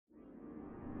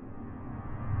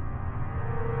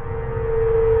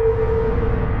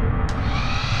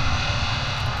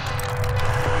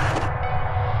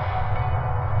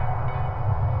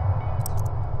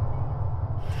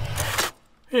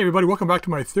everybody, welcome back to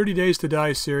my 30 Days to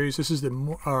Die series. This is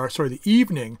the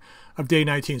evening of day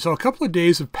 19. So a couple of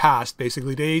days have passed,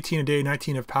 basically. Day 18 and day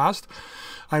 19 have passed.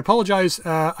 I apologize.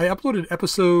 I uploaded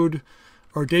episode,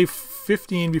 or day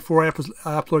 15 before I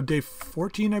uploaded day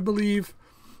 14, I believe.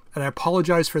 And I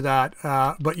apologize for that.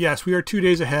 But yes, we are 2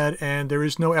 days ahead, and there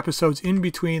is no episodes in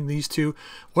between these two.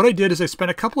 What I did is I spent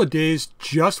a couple of days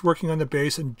just working on the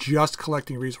base and just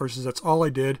collecting resources. That's all I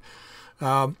did.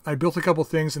 I built a couple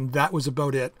things, and that was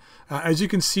about it. As you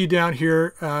can see down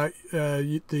here,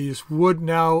 this wood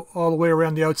now all the way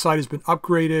around the outside has been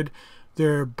upgraded.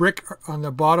 There's brick on the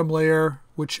bottom layer,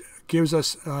 which gives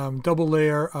us double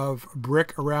layer of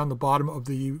brick around the bottom of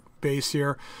the base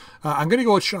here. I'm going to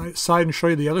go outside and show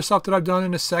you the other stuff that I've done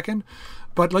in a second,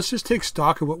 but let's just take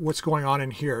stock of what's going on in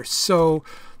here. So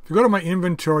if you go to my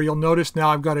inventory, you'll notice now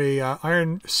I've got a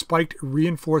iron spiked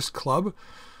reinforced club.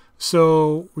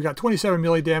 So we got 27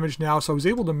 melee damage now, so I was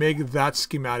able to make that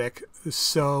schematic.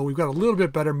 So we've got a little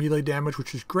bit better melee damage,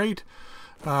 which is great.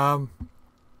 And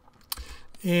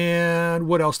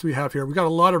what else do we have here? We got a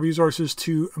lot of resources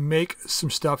to make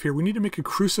some stuff here. We need to make a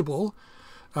crucible.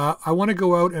 I want to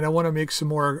go out and I want to make some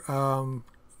more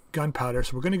gunpowder.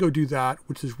 So we're going to go do that,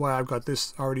 which is why I've got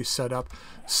this already set up.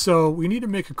 So we need to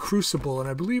make a crucible, and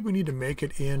I believe we need to make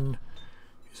it in...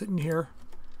 Is it in here?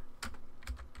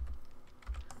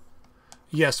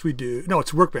 Yes, we do. No,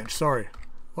 it's workbench. Sorry.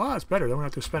 Well, that's better. Then we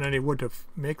don't have to spend any wood to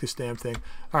make this damn thing.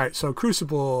 All right, so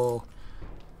crucible.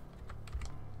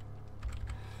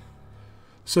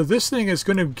 So this thing is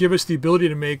going to give us the ability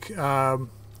to make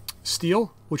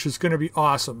steel, which is going to be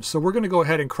awesome. So we're going to go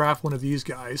ahead and craft one of these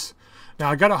guys. Now,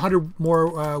 I got 100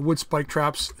 more wood spike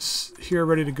traps here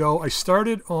ready to go. I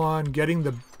started on getting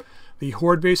the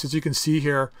Horde base. As you can see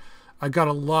here, I got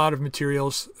a lot of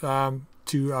materials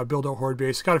to build our Horde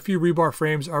base. Got a few rebar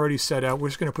frames already set out. We're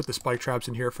just going to put the spike traps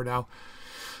in here for now.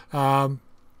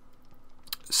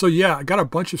 So yeah, I got a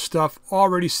bunch of stuff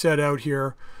already set out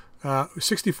here.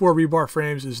 64 rebar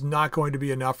frames is not going to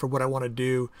be enough for what I want to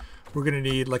do. We're going to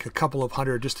need like a couple of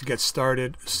hundred just to get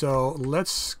started. So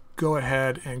let's go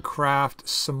ahead and craft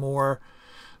some more.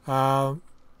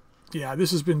 Yeah,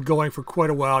 this has been going for quite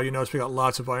a while. You notice we got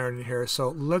lots of iron in here. So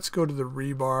let's go to the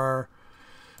rebar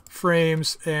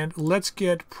frames and let's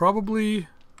get probably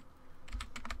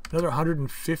another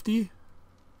 150.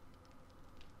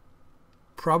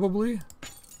 Probably.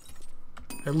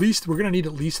 At least we're going to need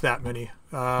at least that many.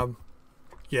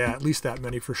 Yeah, at least that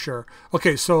many for sure.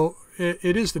 Okay, so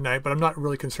it is the night, but I'm not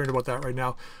really concerned about that right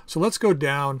now. So let's go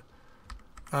down.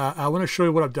 I want to show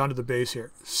you what I've done to the base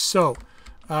here. So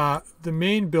the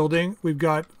main building, we've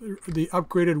got the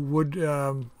upgraded wood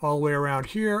all the way around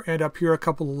here, and up here a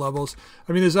couple of levels.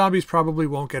 I mean, the zombies probably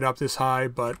won't get up this high,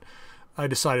 but I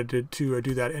decided to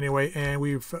do that anyway. And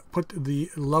we've put the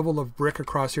level of brick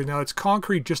across here. Now it's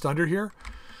concrete just under here.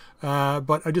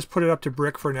 But I just put it up to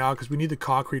brick for now because we need the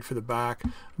concrete for the back.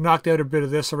 Knocked out a bit of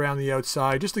this around the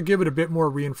outside just to give it a bit more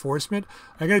reinforcement.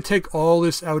 I'm going to take all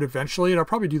this out eventually, and I'll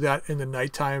probably do that in the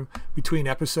nighttime between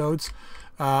episodes,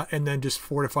 and then just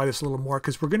fortify this a little more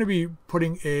because we're going to be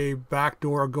putting a back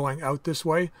door going out this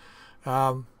way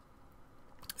at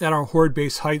our Horde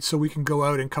base height, so we can go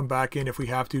out and come back in if we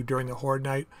have to during the Horde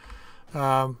night.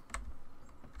 Hearing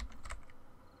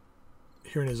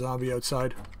a zombie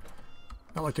outside.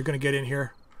 Not like they're going to get in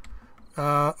here.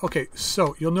 Okay,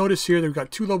 so you'll notice here they've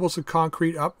got 2 levels of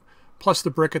concrete up, plus the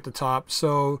brick at the top.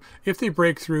 So if they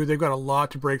break through, they've got a lot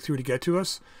to break through to get to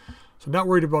us. So I'm not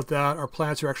worried about that. Our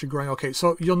plants are actually growing okay.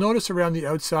 So you'll notice around the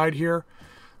outside here,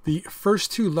 the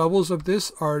first 2 levels of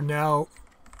this are now...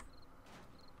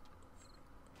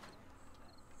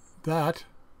 That,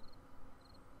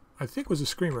 I think, was a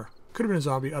screamer. Could have been a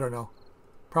zombie. I don't know.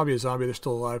 Probably a zombie. They're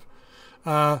still alive.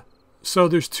 So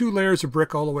there's 2 layers of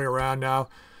brick all the way around now,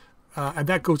 and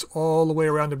that goes all the way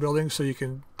around the building, so you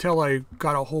can tell I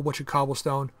got a whole bunch of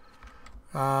cobblestone.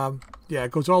 Yeah, it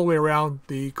goes all the way around.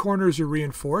 The corners are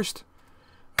reinforced.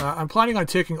 I'm planning on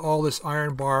taking all this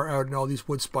iron bar out and all these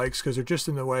wood spikes because they're just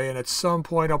in the way, and at some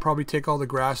point I'll probably take all the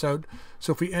grass out.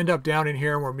 So if we end up down in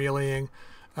here and we're meleeing,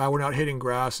 we're not hitting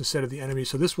grass instead of the enemy.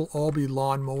 So this will all be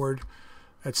lawn mowed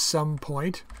at some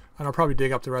point. And I'll probably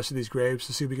dig up the rest of these graves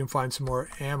to see if we can find some more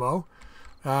ammo.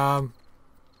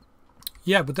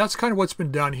 Yeah, but that's kind of what's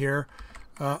been done here.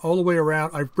 All the way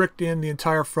around, I've bricked in the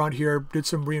entire front here, did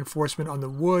some reinforcement on the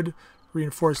wood,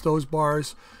 reinforced those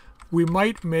bars. We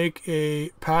might make a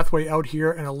pathway out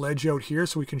here and a ledge out here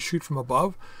so we can shoot from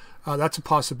above. That's a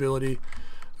possibility.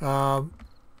 But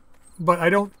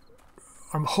I'm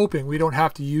hoping we don't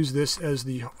have to use this as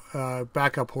the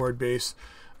backup Horde base.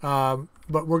 But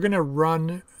we're going to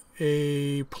run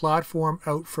a platform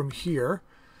out from here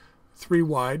 3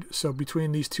 wide. So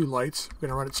between these 2 lights, we're going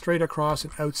to run it straight across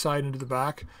and outside into the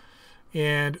back.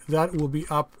 And that will be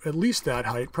up at least that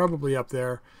height, probably up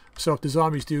there. So if the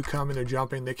zombies do come and they're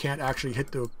jumping, they can't actually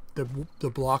hit the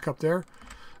block up there.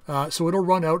 So it'll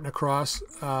run out and across.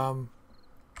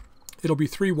 It'll be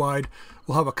 3 wide.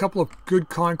 We'll have a couple of good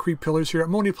concrete pillars here.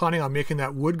 I'm only planning on making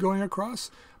that wood going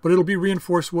across, but it'll be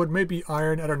reinforced wood, maybe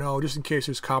iron, I don't know, just in case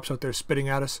there's cops out there spitting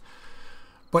at us.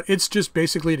 But it's just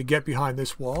basically to get behind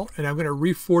this wall, and I'm going to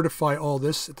refortify all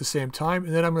this at the same time,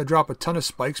 and then I'm going to drop a ton of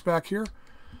spikes back here.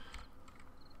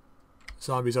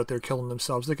 Zombies out there killing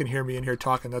themselves. They can hear me in here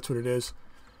talking. That's what it is.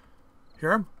 Hear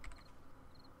them?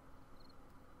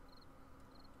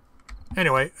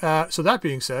 Anyway, so that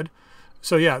being said,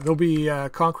 so yeah, there'll be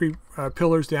concrete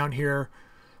pillars down here,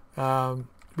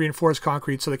 reinforced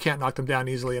concrete, so they can't knock them down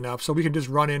easily enough. So we can just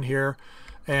run in here,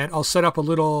 and I'll set up a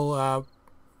little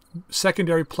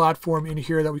secondary platform in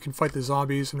here that we can fight the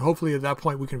zombies, and hopefully at that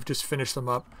point we can just finish them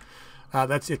up.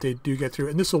 That's if they do get through.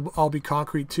 And this will all be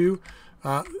concrete too.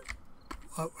 We're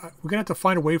going to have to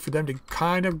find a way for them to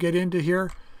kind of get into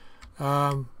here,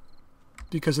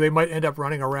 because they might end up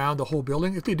running around the whole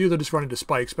building. If they do, they'll just run into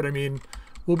spikes. But I mean,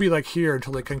 we'll be like here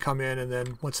until they can come in, and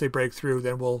then once they break through,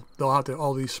 then they'll have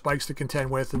all these spikes to contend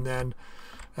with, and then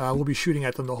we'll be shooting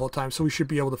at them the whole time. So we should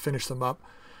be able to finish them up.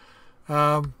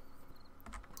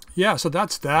 Yeah, so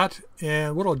that's that.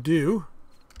 And what I'll do,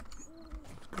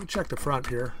 go check the front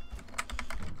here.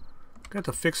 Got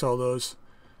to fix all those.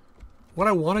 What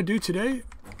I want to do today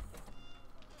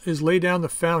is lay down the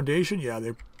foundation. Yeah,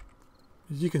 as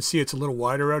you can see, it's a little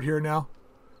wider out here now.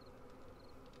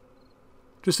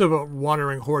 Just if a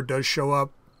wandering horde does show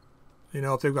up, you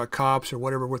know, if they've got cops or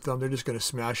whatever with them, they're just going to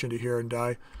smash into here and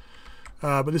die.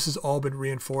 But this has all been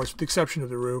reinforced with the exception of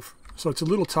the roof. So it's a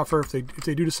little tougher if they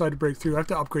do decide to break through. I have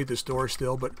to upgrade this door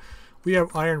still, but we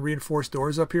have iron reinforced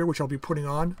doors up here, which I'll be putting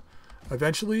on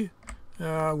eventually.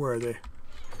 Where are they?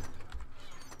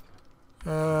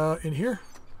 In here?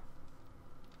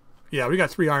 Yeah, we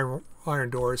got 3 iron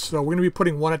doors. So we're going to be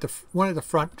putting one at the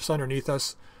front, just underneath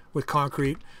us, with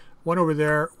concrete. One over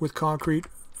there with concrete.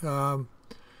 And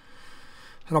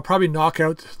I'll probably knock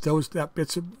out that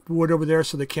bits of wood over there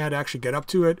so they can't actually get up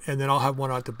to it. And then I'll have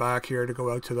one at the back here to go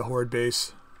out to the horde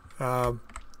base. That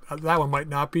one might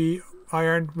not be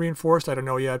iron reinforced. I don't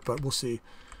know yet, but we'll see.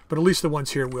 But at least the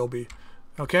ones here will be.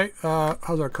 Okay,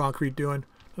 how's our concrete doing?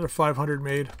 Another 500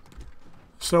 made.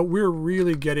 So we're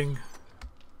really getting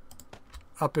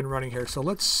up and running here. So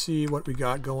let's see what we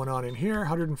got going on in here.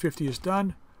 150 is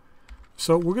done.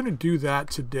 So we're going to do that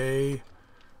today.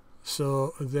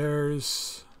 So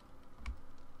there's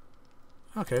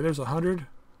 100.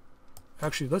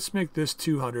 Actually, let's make this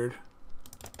 200.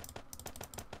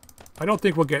 I don't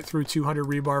think we'll get through 200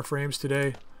 rebar frames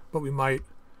today, but we might.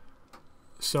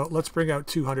 So let's bring out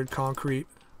 200 concrete.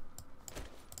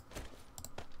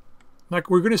 Like,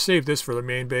 we're going to save this for the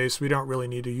main base. We don't really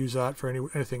need to use that for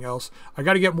anything else. I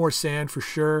got to get more sand for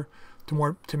sure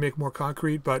to make more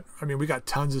concrete, but I mean, we got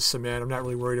tons of cement. I'm not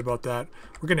really worried about that.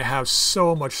 We're going to have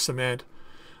so much cement.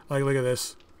 Like, look at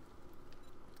this.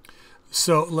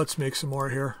 So let's make some more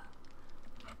here.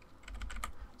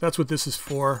 That's what this is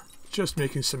for. Just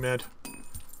making cement.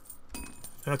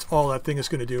 That's all that thing is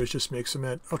going to do, is just make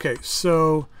cement. Okay,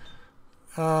 so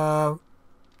yeah,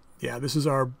 this is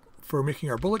for making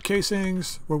our bullet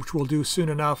casings, which we'll do soon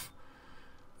enough.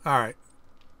 All right.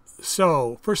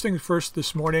 So first thing first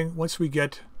this morning, once we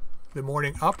get the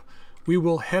morning up, we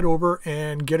will head over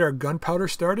and get our gunpowder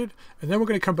started, and then we're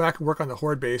going to come back and work on the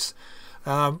horde base.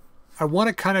 I want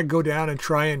to kind of go down and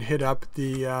try and hit up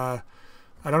the, I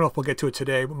don't know if we'll get to it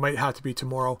today, it might have to be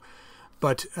tomorrow,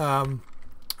 but I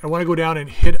want to go down and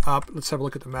hit up, let's have a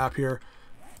look at the map here,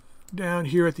 down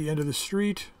here at the end of the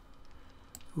street,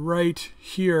 right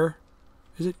here,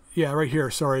 is it? Yeah, right here,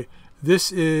 sorry.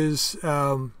 This is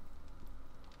the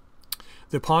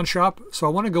pawn shop, so I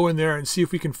want to go in there and see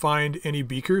if we can find any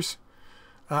beakers.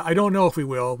 I don't know if we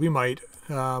will. We might.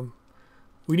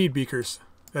 We need beakers.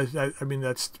 I mean,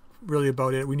 that's really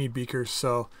about it. We need beakers.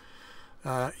 So,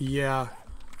 yeah.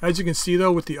 As you can see,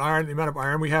 though, with the amount of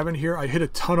iron we have in here, I hit a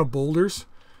ton of boulders,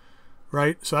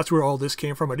 right? So that's where all this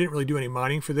came from. I didn't really do any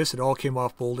mining for this. It all came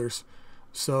off boulders.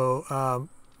 So,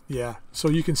 yeah. So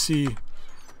you can see,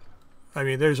 I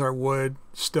mean, there's our wood,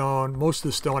 stone. Most of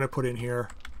the stone I put in here,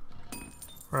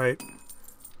 right?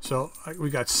 So we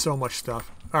got so much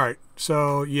stuff. All right,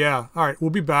 so yeah, all right, we'll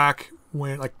be back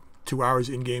when, like, 2 hours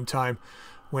in game time,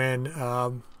 when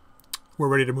we're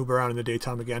ready to move around in the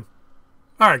daytime again.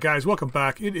 All right, guys, welcome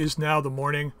back. It is now the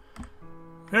morning.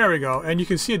 There we go, and you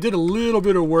can see I did a little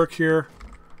bit of work here.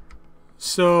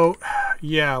 So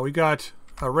yeah, we got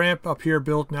a ramp up here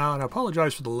built now, and I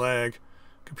apologize for the lag.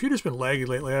 Computer's been laggy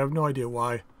lately. I have no idea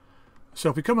why. So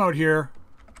if we come out here,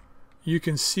 you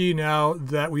can see now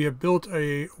that we have built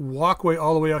a walkway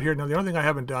all the way out here. Now the only thing I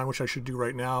haven't done, which I should do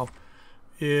right now,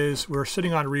 is we're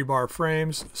sitting on rebar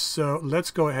frames. So let's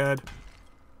go ahead,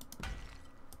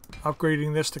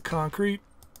 upgrading this to concrete.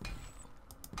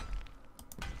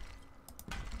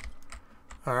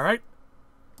 All right.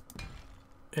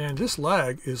 And this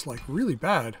lag is like really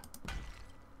bad.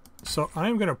 So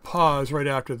I'm going to pause right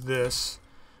after this,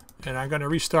 and I'm going to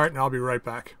restart, and I'll be right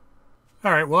back.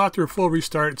 All right, well, after a full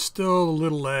restart, it's still a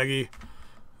little laggy.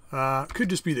 Could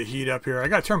just be the heat up here. I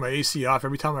got to turn my AC off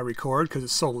every time I record because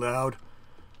it's so loud.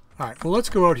 All right, well, let's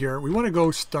go out here. We want to go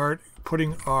start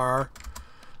putting our...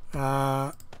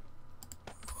 oh,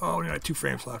 we got 2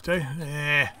 frames left, eh?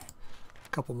 A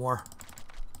couple more.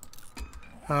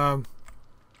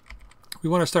 We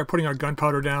want to start putting our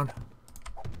gunpowder down.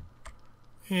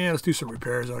 And let's do some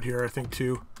repairs out here, I think,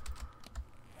 too.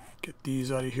 Get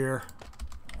these out of here.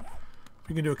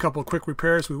 We can do a couple of quick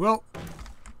repairs. We will.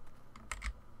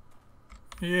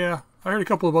 Yeah, I heard a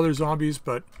couple of other zombies,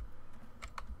 but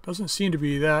doesn't seem to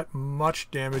be that much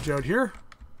damage out here.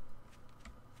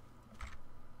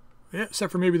 Yeah,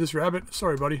 except for maybe this rabbit.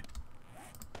 Sorry, buddy.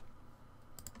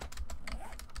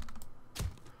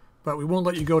 But we won't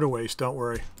let you go to waste, don't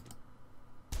worry.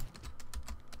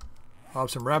 I'll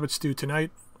have some rabbit stew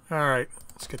tonight. Alright,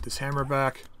 let's get this hammer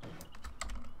back.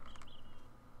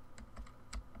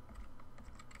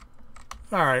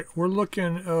 Alright, we're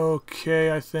looking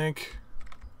okay, I think,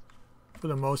 for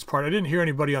the most part. I didn't hear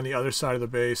anybody on the other side of the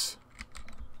base.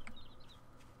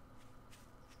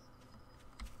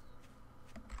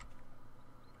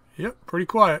 Yep, pretty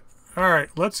quiet. Alright,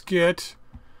 let's get...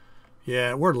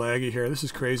 Yeah, we're laggy here. This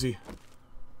is crazy.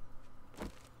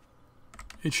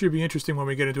 It should be interesting when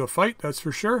we get into a fight, that's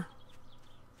for sure.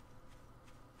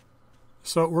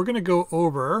 So we're going to go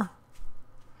over...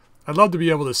 I'd love to be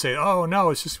able to say, oh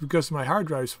no, it's just because my hard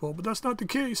drive's full, but that's not the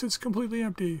case. It's completely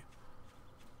empty.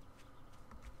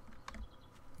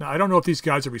 Now, I don't know if these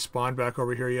guys have respawned back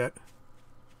over here yet.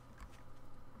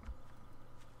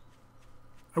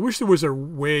 I wish there was a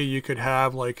way you could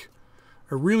have like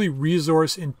a really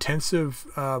resource intensive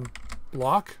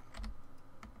block.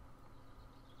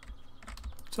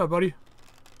 What's up, buddy?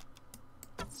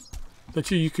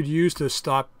 That you could use to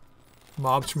stop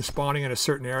mobs from spawning in a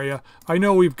certain area. I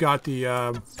know we've got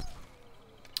the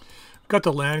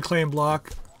land claim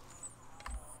block,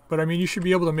 but I mean you should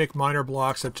be able to make minor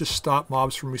blocks that just stop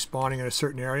mobs from respawning in a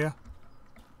certain area,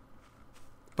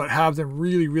 but have them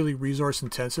really, really resource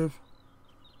intensive.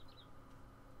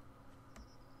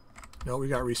 No, we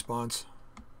got respawns.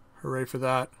 Hooray for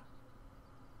that.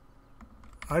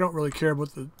 I don't really care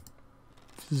about the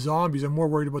zombies. I'm more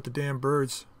worried about the damn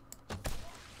birds.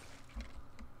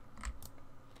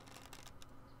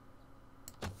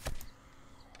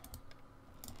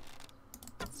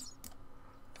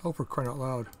 Oh, for crying out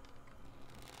loud.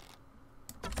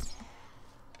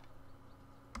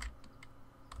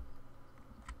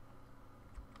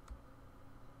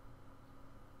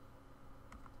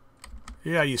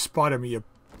 Yeah, you spotted me. You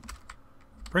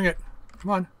bring it.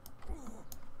 Come on.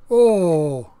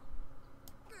 Oh.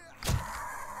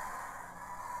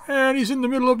 And he's in the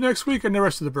middle of next week and the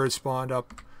rest of the birds spawned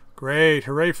up. Great.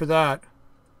 Hooray for that.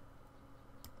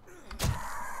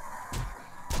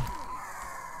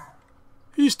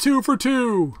 He's 2 for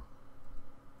 2.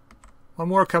 One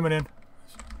more coming in.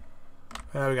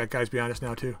 We got guys behind us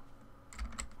now too.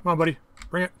 Come on, buddy.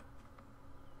 Bring it.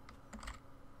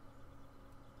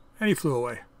 And he flew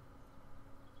away.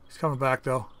 He's coming back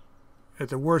though. At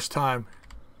the worst time.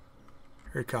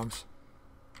 Here he comes.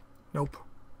 Nope.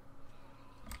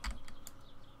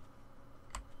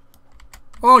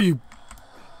 Oh, you...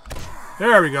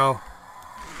 There we go.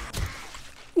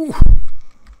 Ooh.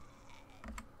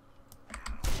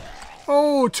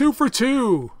 Oh, 2 for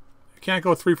 2. I can't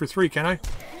go 3 for 3, can I?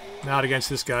 Not against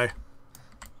this guy.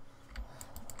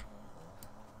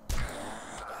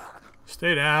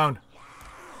 Stay down.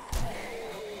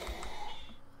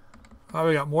 Oh,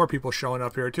 we got more people showing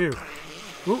up here too.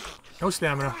 Ooh, no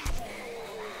stamina.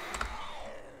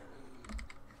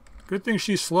 Good thing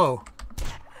she's slow.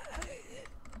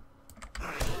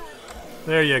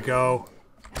 There you go.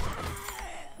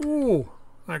 Ooh,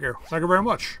 thank you. Thank you very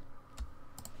much.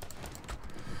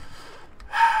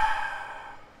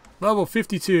 Level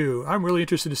 52. I'm really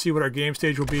interested to see what our game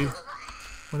stage will be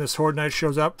when this Horde Night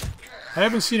shows up. I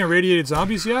haven't seen irradiated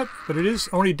zombies yet, but it is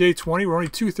only day 20. We're only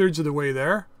 2/3 of the way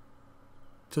there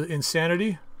to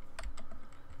insanity.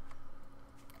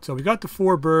 So we got the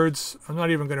 4 birds. I'm not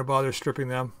even going to bother stripping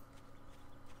them.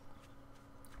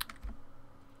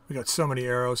 We got so many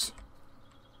arrows.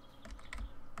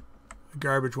 The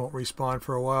garbage won't respawn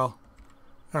for a while.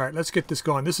 Alright, let's get this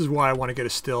going. This is why I want to get a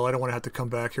still. I don't want to have to come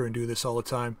back here and do this all the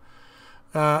time.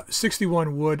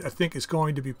 61 wood, I think, is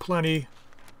going to be plenty.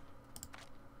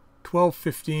 12,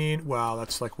 15. Wow,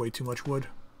 that's like way too much wood.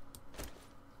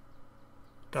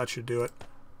 That should do it.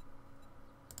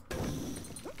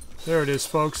 There it is,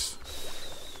 folks.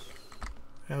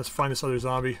 And let's find this other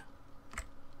zombie.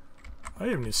 I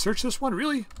didn't even search this one,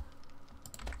 really?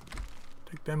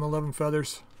 Take them 11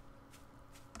 feathers.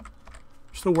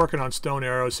 Still working on stone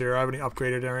arrows here. I haven't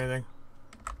upgraded or anything.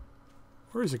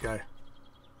 Where is the guy?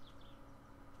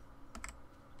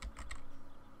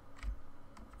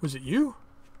 Was it you?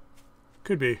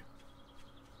 Could be.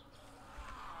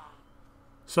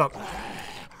 Sup?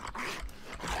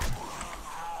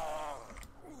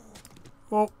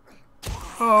 Oh.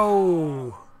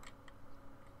 Oh.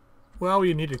 Well,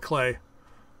 you needed clay.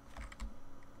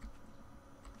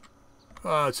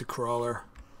 Oh, it's a crawler.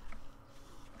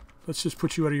 Let's just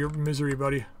put you out of your misery,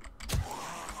 buddy.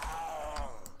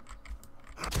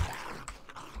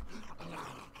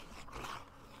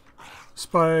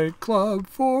 Spike Club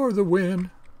for the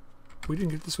win. We didn't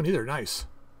get this one either. Nice.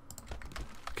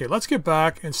 Okay, let's get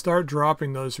back and start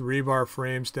dropping those rebar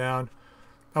frames down.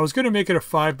 I was going to make it a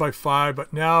 5x5,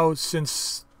 but now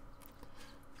since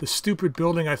the stupid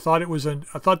building, I thought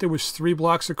there was 3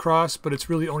 blocks across, but it's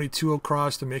really only 2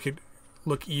 across to make it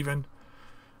look even.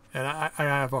 And I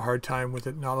have a hard time with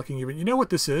it not looking even. You know what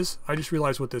this is? I just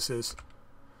realized what this is.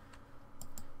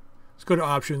 Let's go to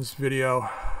options, video,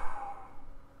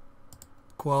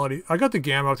 quality. I got the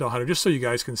gamma up to 100 just so you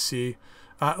guys can see.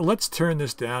 Let's turn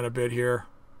this down a bit here.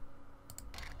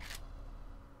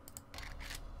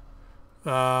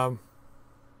 Yeah.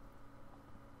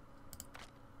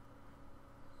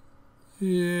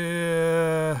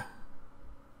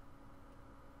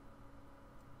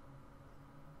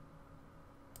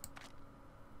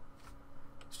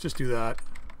 Let's just do that.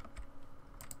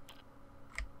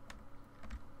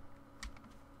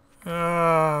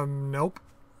 Nope.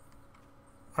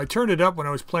 I turned it up when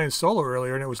I was playing solo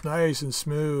earlier and it was nice and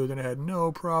smooth and I had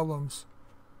no problems.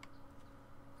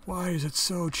 Why is it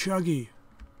so chuggy?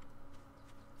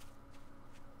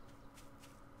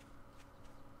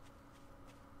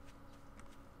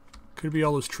 Could be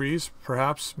all those trees,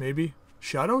 perhaps, maybe.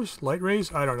 Shadows? Light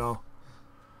rays? I don't know.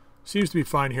 Seems to be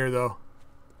fine here, though.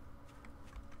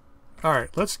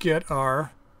 Alright, let's get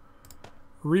our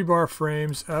rebar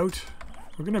frames out.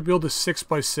 We're going to build a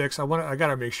 6x6. I got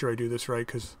to make sure I do this right,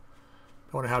 because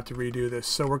I want to have to redo this.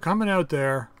 So we're coming out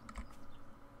there.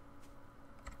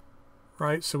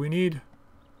 Right, so we need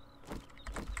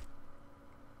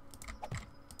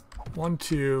 1,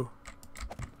 2,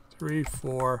 3,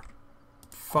 4,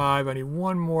 5. I need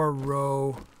one more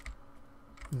row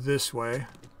this way.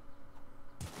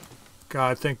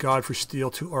 God, thank God for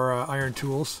steel or iron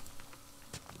tools.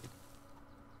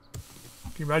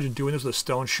 Can you imagine doing this with a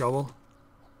stone shovel?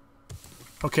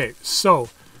 Okay, so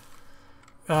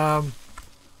my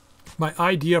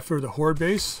idea for the Horde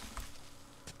base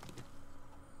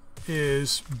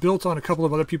is built on a couple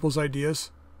of other people's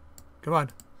ideas. Come on.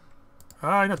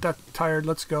 I'm not that tired.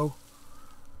 Let's go.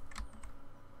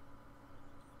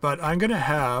 But I'm going to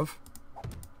have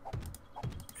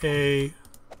a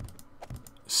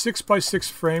 6x6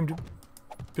 framed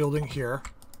building here.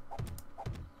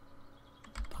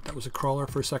 Thought that was a crawler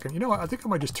for a second. You know what? I think I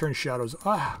might just turn shadows.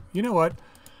 You know what?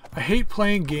 I hate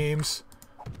playing games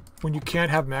when you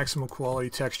can't have maximum quality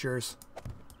textures.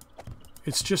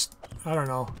 It's just, I don't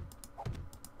know.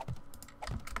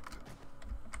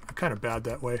 I'm kind of bad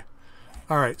that way.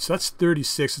 Alright, so that's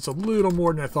 36. It's a little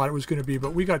more than I thought it was going to be,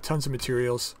 but we got tons of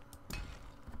materials.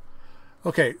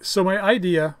 Okay, so my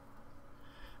idea,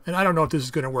 and I don't know if this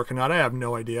is going to work or not, I have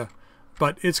no idea,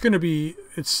 but it's going to be,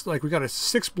 it's like we got a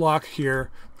 6 block here.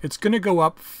 It's going to go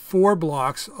up 4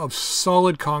 blocks of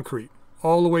solid concrete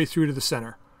all the way through to the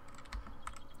center.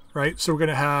 Right, so we're going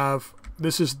to have,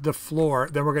 this is the floor,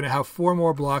 then we're going to have 4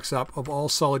 more blocks up of all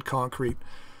solid concrete.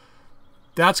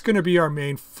 That's going to be our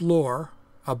main floor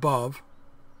above.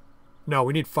 No,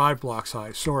 we need 5 blocks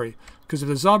high, sorry. Because if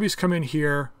the zombies come in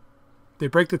here, they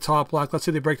break the top block. Let's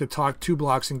say they break the top 2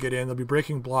 blocks and get in. They'll be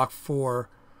breaking block 4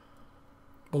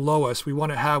 below us. We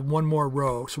want to have 1 more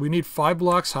row. So we need 5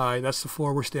 blocks high. That's the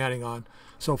floor we're standing on.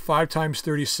 So 5 times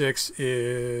 36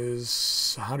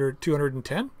 is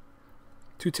 210?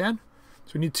 210?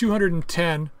 So we need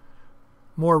 210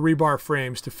 more rebar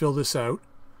frames to fill this out.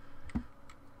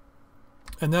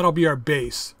 And that'll be our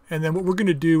base. And then what we're going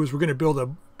to do is we're going to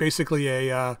build basically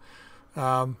a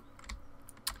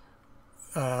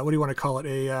what do you want to call it?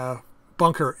 A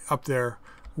bunker up there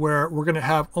where we're going to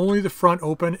have only the front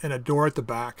open and a door at the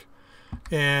back.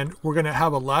 And we're going to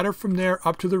have a ladder from there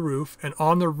up to the roof, and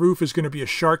on the roof is going to be a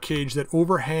shark cage that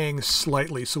overhangs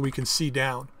slightly so we can see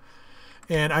down.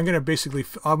 And I'm going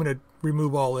to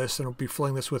remove all this, and I'll be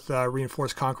filling this with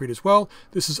reinforced concrete as well.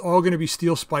 This is all going to be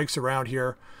steel spikes around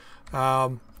here,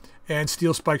 and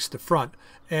steel spikes at the front.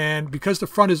 And because the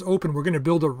front is open, we're going to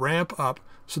build a ramp up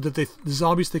so that the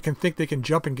zombies, they can think they can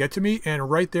jump and get to me. And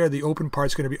right there, the open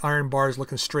part's going to be iron bars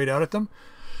looking straight out at them.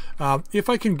 If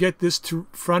I can get this to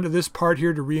front of this part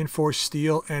here to reinforce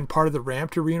steel and part of the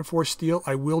ramp to reinforce steel,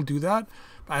 I will do that.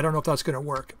 But I don't know if that's going to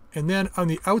work. And then on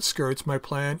the outskirts, my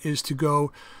plan is to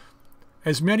go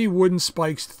as many wooden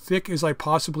spikes thick as I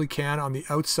possibly can on the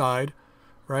outside,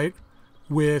 right?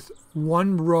 With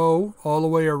one row all the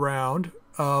way around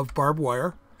of barbed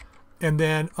wire. And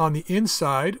then on the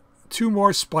inside, 2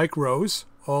 more spike rows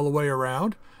all the way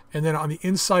around. And then on the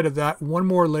inside of that, 1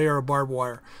 more layer of barbed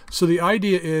wire. So the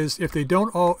idea is, if they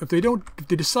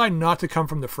decide not to come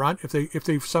from the front, if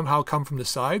they somehow come from the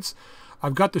sides,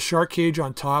 I've got the shark cage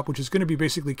on top, which is going to be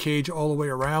basically cage all the way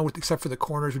around, except for the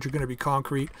corners, which are going to be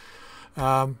concrete.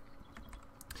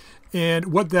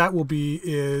 And what that will be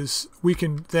is we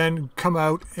can then come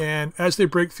out, and as they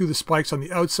break through the spikes on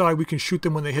the outside, we can shoot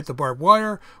them when they hit the barbed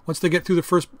wire. Once they get through the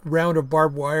first round of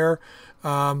barbed wire,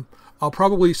 I'll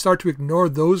probably start to ignore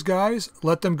those guys,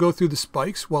 let them go through the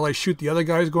spikes while I shoot the other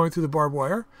guys going through the barbed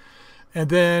wire. And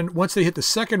then once they hit the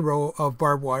second row of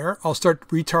barbed wire, I'll start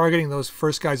retargeting those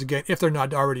first guys again, if they're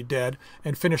not already dead,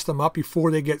 and finish them up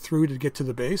before they get through to get to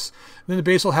the base. And then the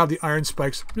base will have the iron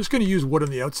spikes. I'm just going to use wood on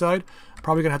the outside.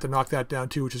 Probably going to have to knock that down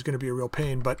too, which is going to be a real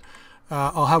pain. But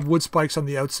I'll have wood spikes on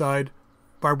the outside,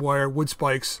 barbed wire, wood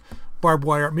spikes, barbed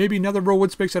wire, maybe another row of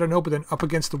wood spikes, I don't know, but then up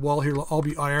against the wall here will all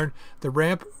be iron. The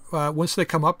ramp, once they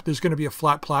come up, there's going to be a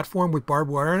flat platform with barbed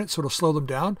wire in it, so it'll slow them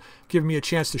down, giving me a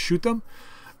chance to shoot them.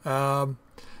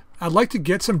 I'd like to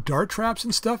get some dart traps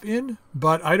and stuff in,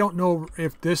 but I don't know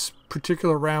if this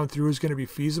particular round through is going to be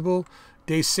feasible.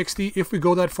 Day 60, if we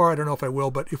go that far, I don't know if I will,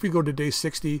 but if we go to day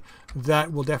 60,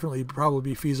 that will definitely probably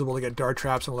be feasible to get dart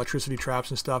traps and electricity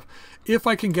traps and stuff. If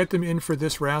I can get them in for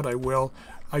this round, I will.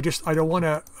 I don't want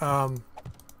to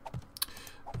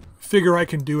figure I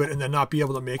can do it and then not be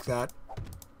able to make that.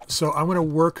 So I'm going to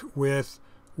work with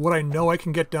what I know I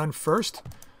can get done first,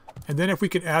 and then if we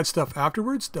can add stuff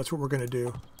afterwards, that's what we're going to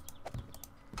do.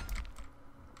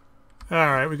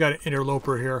 Alright, we got an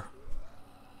interloper here.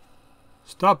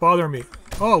 Stop bothering me.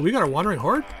 Oh, we got a wandering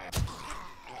horde?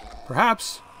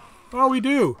 Perhaps. Oh, we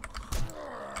do.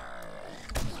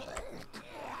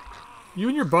 You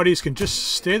and your buddies can just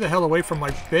stay the hell away from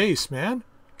my base, man.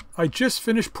 I just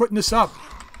finished putting this up.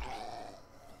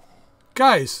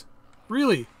 Guys,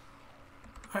 really?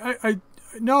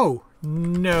 No.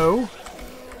 No.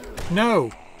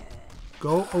 No.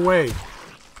 Go away.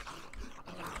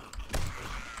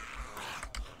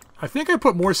 I think I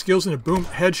put more skills in a boom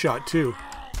headshot too.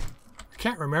 I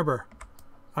can't remember.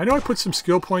 I know I put some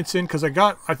skill points in because I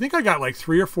think I got like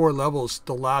 3 or 4 levels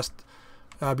the last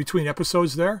between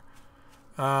episodes there.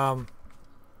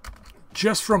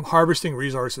 Just from harvesting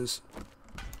resources.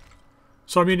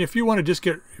 So I mean, if you want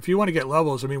to get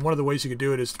levels, I mean, one of the ways you could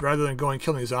do it is rather than going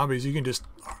killing zombies, you can just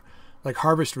like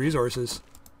harvest resources.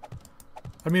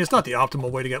 I mean, it's not the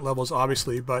optimal way to get levels,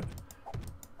 obviously, but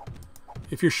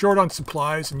if you're short on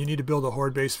supplies and you need to build a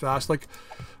horde base fast, like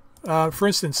for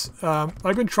instance,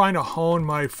 I've been trying to hone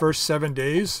my first 7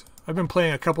 days. I've been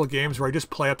playing a couple of games where I just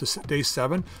play up to day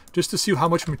 7 just to see how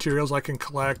much materials I can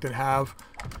collect and have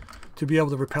to be able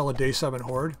to repel a day 7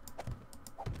 horde.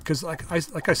 Because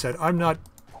like I said,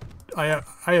 I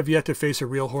have yet to face a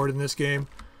real horde in this game.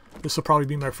 This will probably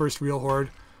be my first real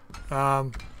horde.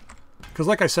 Because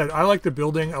like I said, I like the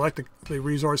building, I like the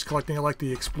resource collecting, I like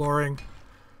the exploring.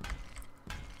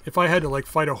 If I had to like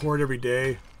fight a horde every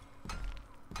day.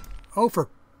 Oh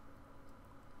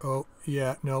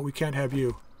yeah, no, we can't have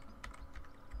you.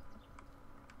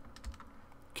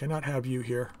 Cannot have you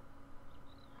here.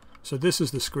 So this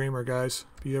is the Screamer, guys.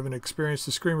 If you haven't experienced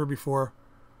the Screamer before,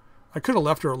 I could have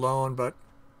left her alone, but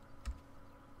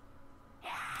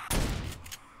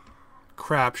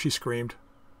crap, she screamed.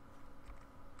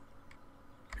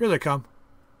 Here they come.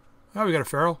 Oh, we got a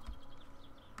feral.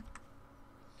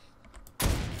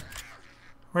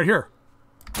 Right here.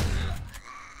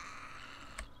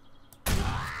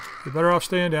 You're better off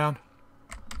staying down.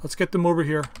 Let's get them over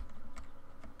here.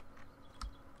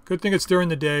 Good thing it's during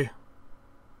the day.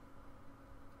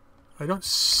 I don't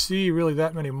see really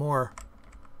that many more.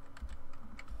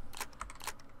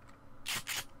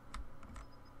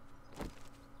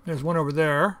 There's one over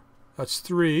there. That's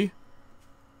 3.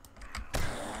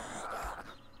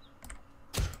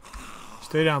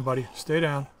 Stay down, buddy. Stay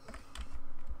down.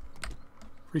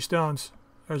 3 stones.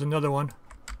 There's another one.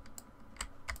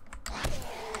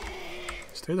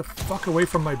 Stay the fuck away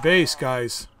from my base,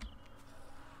 guys.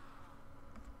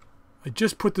 I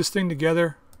just put this thing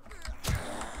together.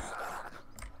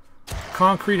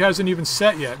 Concrete hasn't even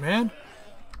set yet, man.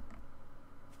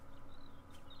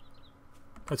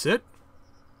 That's it?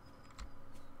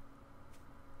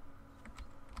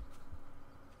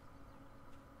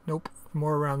 Nope.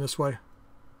 More around this way.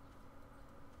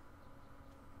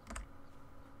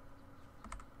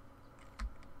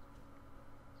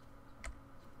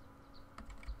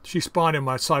 She spawned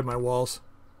inside my walls.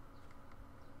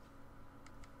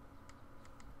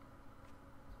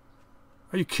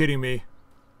 Are you kidding me?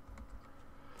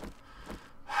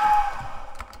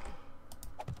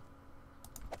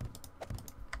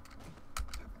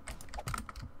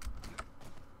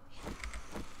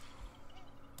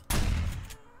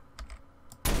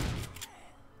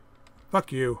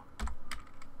 Fuck you.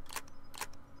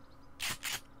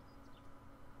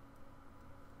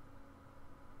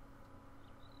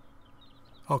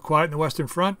 All quiet in the western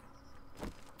front.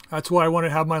 That's why I want to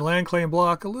have my land claim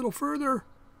block a little further.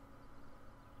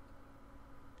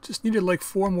 Just needed like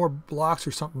 4 more blocks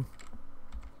or something.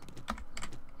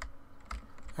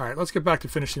 Alright, let's get back to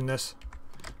finishing this.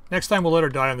 Next time we'll let her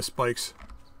die on the spikes.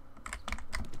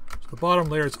 So the bottom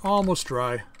layer is almost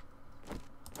dry.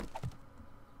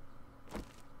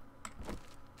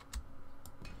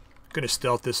 I'm gonna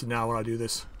stealth this now when I do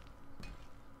this.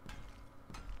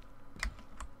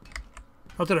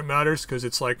 Not that it matters, because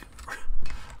it's like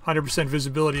 100%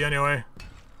 visibility anyway.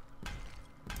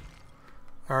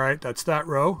 Alright, that's that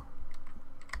row.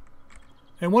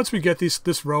 And once we get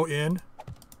this row in,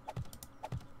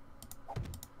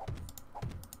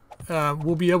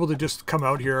 we'll be able to just come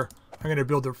out here. I'm going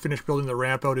to finish building the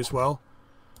ramp out as well.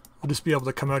 We'll just be able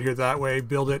to come out here that way,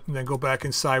 build it, and then go back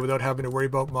inside without having to worry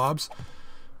about mobs.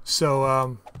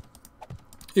 So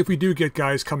if we do get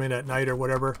guys come in at night or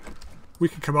whatever, we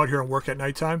can come out here and work at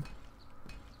nighttime.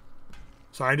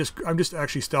 So I'm just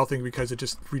actually stealthing because it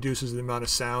just reduces the amount of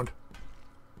sound.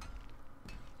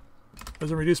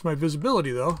 Doesn't reduce my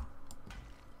visibility though.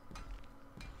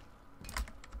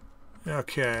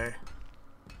 Okay.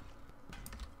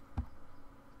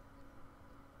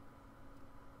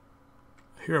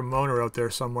 I hear a moaner out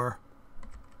there somewhere.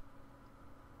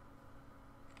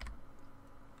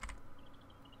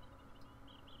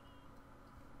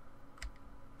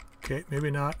 Okay,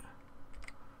 maybe not.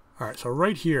 Alright, so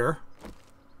right here.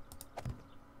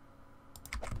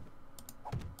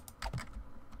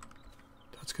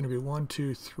 That's going to be 1,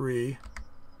 2, 3.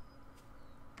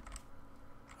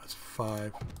 That's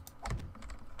 5.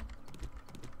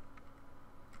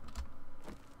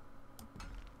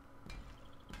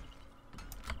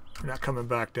 We're not coming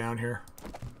back down here.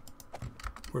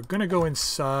 We're going to go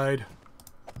inside.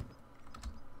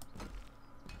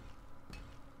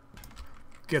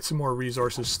 Get some more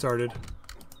resources started.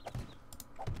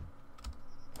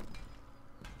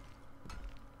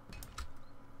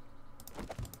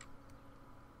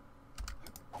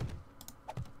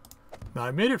 Now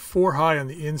I made it 4 high on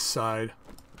the inside.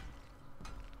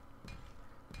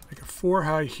 Make it 4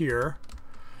 high here.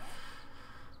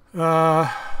 But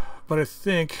I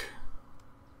think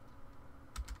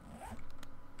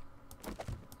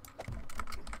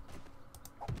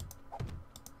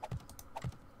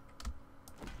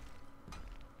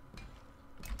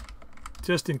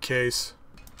just in case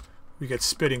we get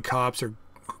spitting cops or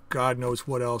God knows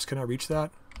what else. Can I reach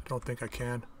that? I don't think I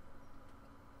can.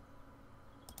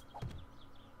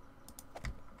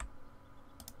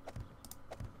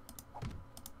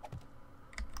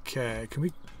 Okay, can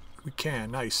we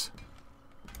can, nice.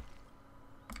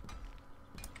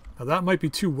 Now that might be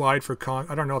too wide for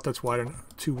I don't know if that's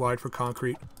too wide for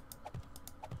concrete.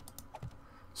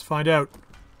 Let's find out.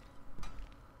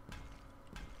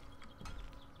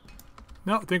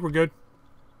 No, I think we're good.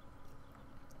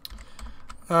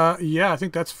 Yeah, I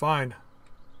think that's fine.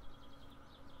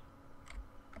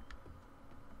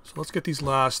 So let's get these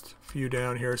last few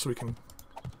down here so we can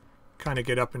kind of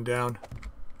get up and down.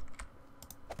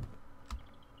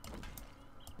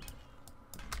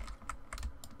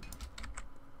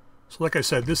 So like I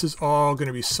said, this is all going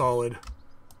to be solid.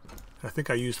 I think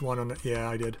I used one on the... Yeah,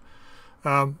 I did.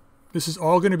 This is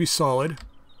all going to be solid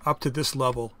up to this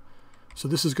level. So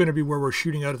this is going to be where we're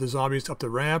shooting out at the zombies up the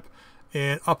ramp.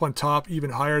 And up on top,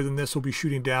 even higher than this, we'll be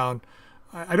shooting down.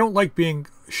 I don't like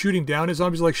shooting down at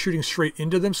zombies. I like shooting straight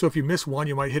into them. So if you miss one,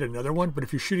 you might hit another one. But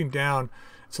if you're shooting down,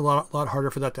 it's a lot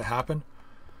harder for that to happen.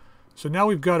 So now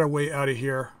we've got our way out of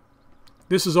here.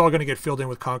 This is all going to get filled in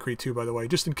with concrete too, by the way,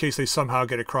 just in case they somehow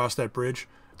get across that bridge.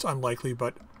 It's unlikely,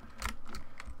 but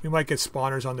we might get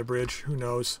spawners on the bridge. Who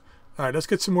knows? All right, let's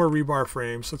get some more rebar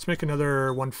frames. Let's make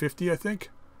another 150, I think.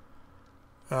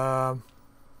 Where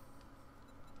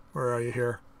are you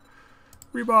here?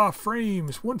 Rebar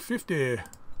frames, 150.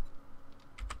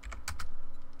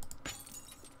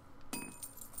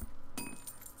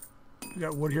 We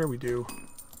got wood here, we do.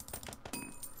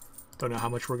 Don't know how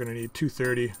much we're gonna need.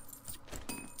 230.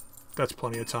 That's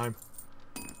plenty of time.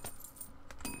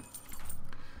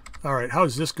 Alright,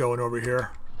 how's this going over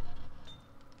here?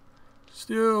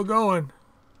 Still going.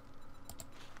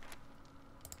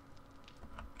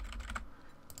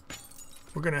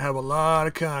 We're gonna have a lot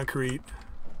of concrete.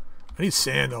 I need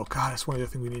sand though. God, that's one of the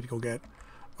things we need to go get.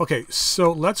 Okay,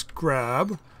 so let's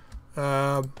grab...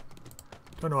 don't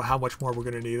know how much more we're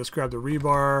going to need. Let's grab the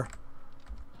rebar.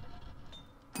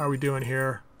 How are we doing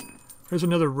here? There's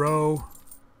another row.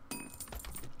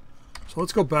 So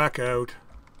let's go back out.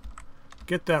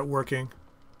 Get that working.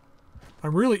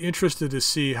 I'm really interested to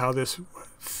see how this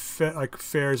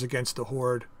fares against the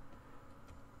Horde.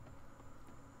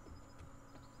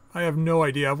 I have no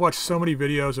idea. I've watched so many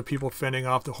videos of people fending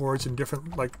off the Hordes in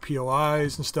different like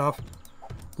POIs and stuff.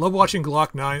 Love watching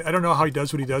Glock 9. I don't know how he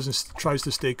does what he does and tries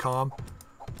to stay calm.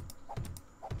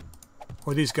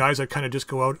 Or these guys that kind of just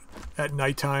go out at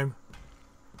nighttime.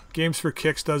 Games for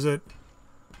Kicks does it.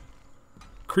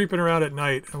 Creeping around at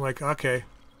night. I'm like, okay.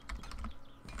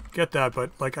 Get that,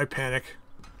 but like I panic.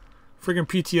 Friggin'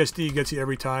 PTSD gets you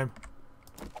every time.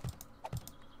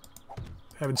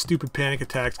 Having stupid panic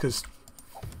attacks because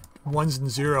ones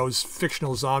and zeros,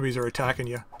 fictional zombies are attacking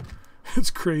you. It's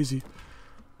crazy.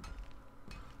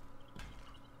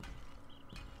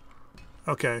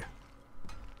 Okay.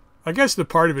 I guess the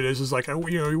part of it is like,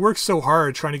 you know, you work so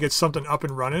hard trying to get something up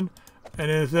and running, and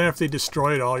then if they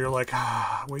destroy it all, you're like,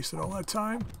 ah, wasted all that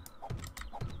time.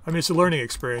 I mean, it's a learning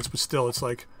experience, but still, it's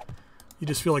like, you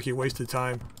just feel like you wasted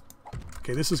time.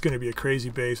 Okay, this is going to be a crazy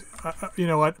base. You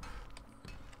know what?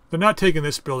 They're not taking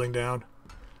this building down.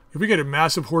 If we get a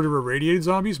massive horde of irradiated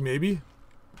zombies, maybe.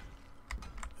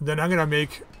 Then I'm going to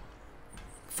make,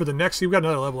 for the next, we've got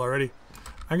another level already.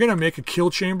 I'm going to make a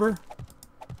kill chamber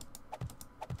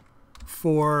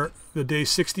for the day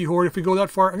 60 Horde if we go that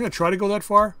far. I'm going to try to go that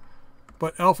far,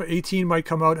 but Alpha 18 might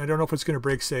come out. I don't know if it's going to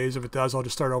break saves. If it does, I'll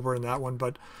just start over in that one.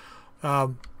 But I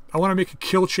want to make a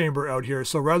kill chamber out here.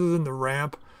 So rather than the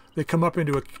ramp, they come up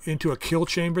into a kill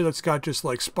chamber that's got just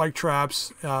like spike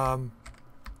traps.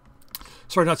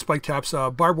 Sorry, not spike traps.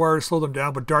 Barbed wire to slow them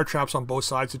down, but dart traps on both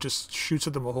sides. It just shoots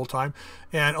at them the whole time.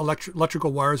 And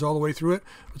electrical wires all the way through it.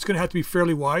 It's going to have to be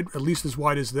fairly wide, at least as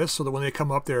wide as this, so that when they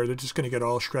come up there, they're just going to get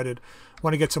all shredded.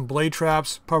 Want to get some blade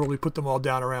traps, probably put them all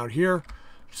down around here,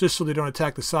 just so they don't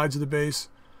attack the sides of the base.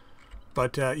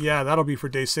 But yeah, that'll be for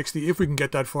day 60, if we can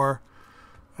get that far.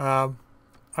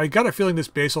 I got a feeling this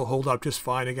base will hold up just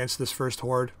fine against this first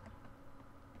Horde.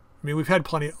 I mean, we've had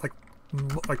plenty,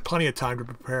 like plenty of time to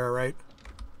prepare, right?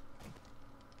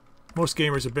 Most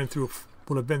gamers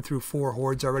would have been through 4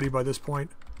 Hordes already by this point.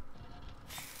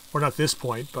 Or not this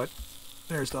point, but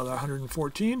there's the other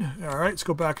 114. All right, let's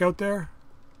go back out there.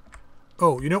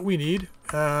 Oh, you know what we need?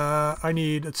 I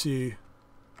need, let's see,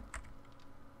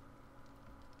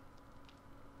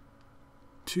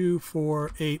 2,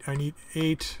 4, 8. I need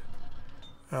 8.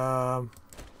 I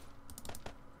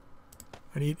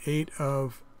need 8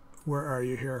 of, where are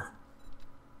you here?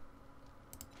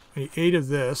 I need 8 of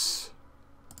this.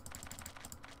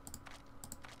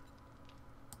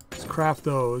 Let's craft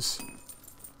those.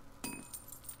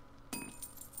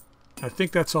 I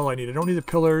think that's all I need. I don't need the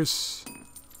pillars.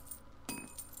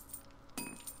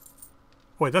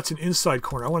 Wait, that's an inside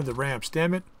corner. I wanted the ramps.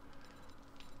 Damn it.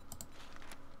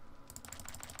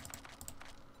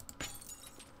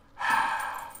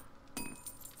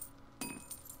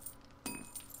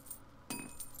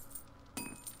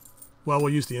 Well,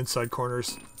 we'll use the inside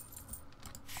corners.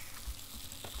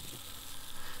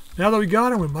 Now that we got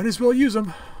them, we might as well use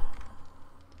them.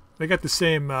 They got the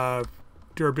same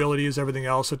durability as everything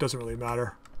else, so it doesn't really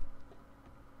matter.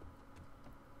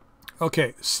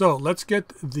 Okay, so let's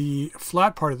get the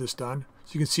flat part of this done.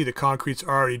 So you can see the concrete's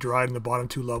already dried in the bottom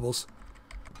 2 levels.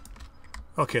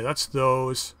 Okay, that's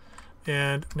those.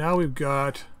 And now we've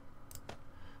got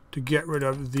to get rid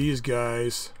of these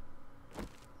guys.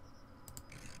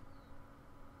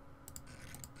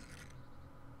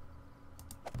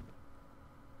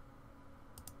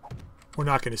 We're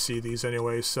not going to see these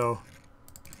anyway, so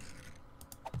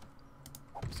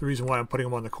that's the reason why I'm putting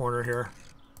them on the corner here.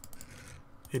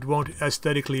 It won't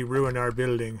aesthetically ruin our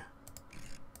building.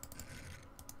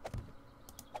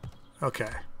 Okay.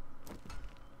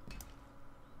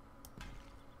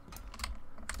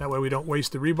 That way we don't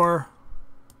waste the rebar.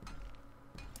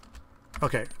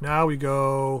 Okay, now we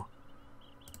go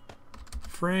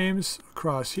frames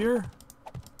across here.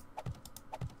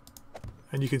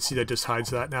 And you can see that just hides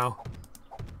that now.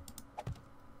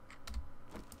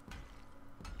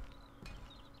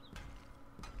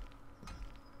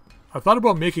 I thought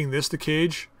about making this the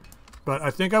cage, but I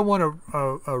think I want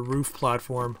a roof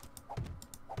platform.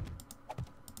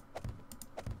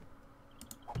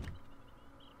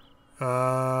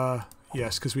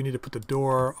 Yes, because we need to put the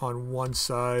door on one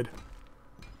side.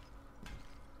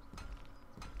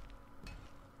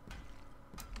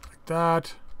 Like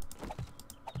that.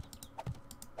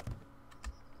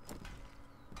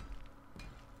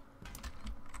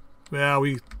 Yeah,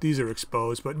 these are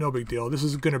exposed, but no big deal. This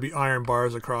is going to be iron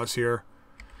bars across here.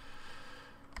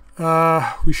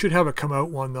 We should have a come out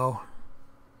one though.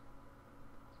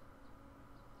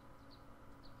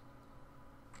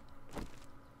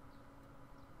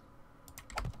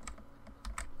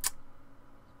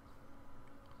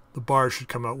 The bars should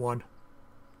come out one,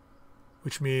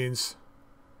 which means,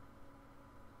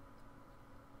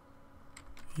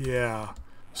 yeah.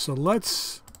 So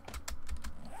let's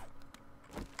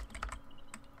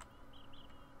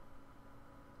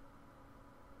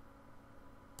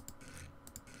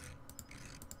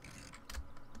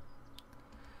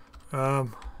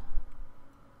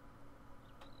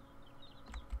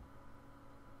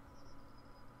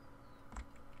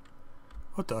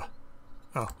what the?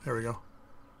 Oh, there we go.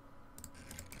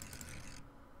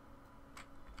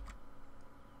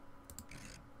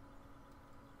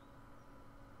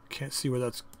 Can't see where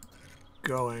that's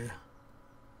going.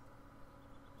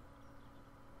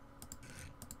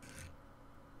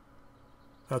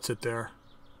 That's it there.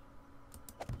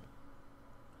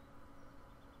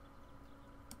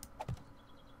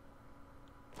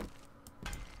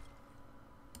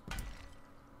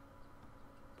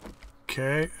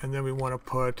 Okay, and then we want to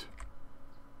put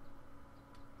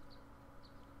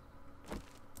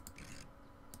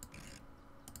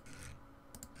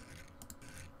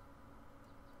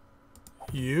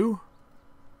you.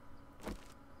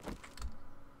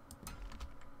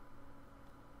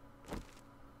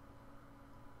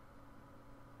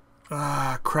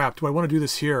 Ah, crap. Do I want to do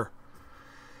this here?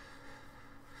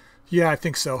 Yeah, I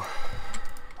think so.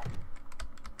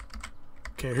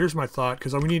 Okay, here's my thought,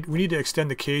 because we need to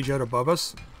extend the cage out above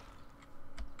us.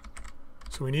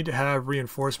 So we need to have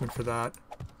reinforcement for that.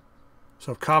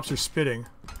 So if cops are spitting,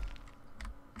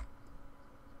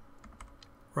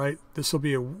 right, this will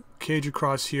be a cage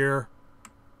across here,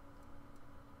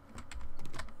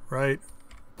 right,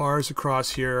 bars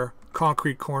across here,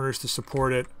 concrete corners to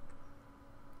support it.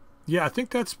 Yeah, I think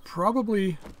that's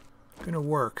probably gonna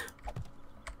work.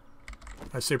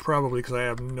 I say probably because I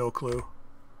have no clue.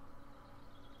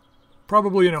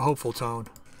 Probably in a hopeful tone.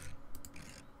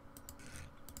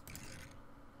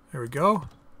 There we go.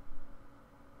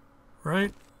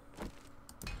 Right.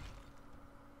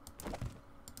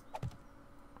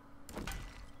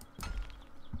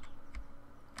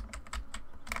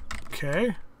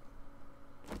 Okay.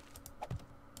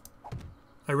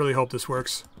 I really hope this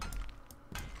works.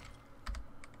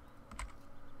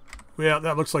 Yeah,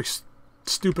 that looks like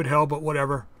stupid hell, but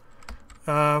whatever.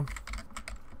 So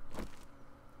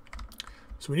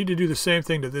we need to do the same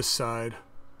thing to this side.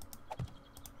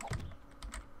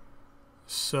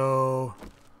 So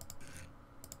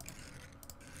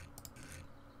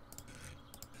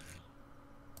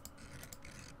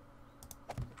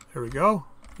there we go.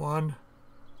 1,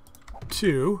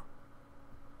 2.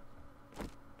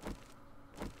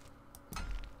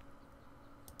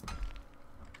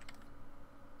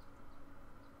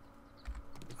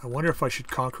 I wonder if I should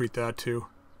concrete that too.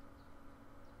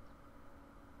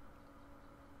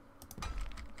 I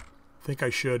think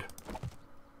I should.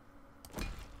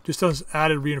 Just as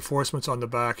added reinforcements on the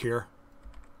back here.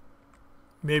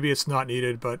 Maybe it's not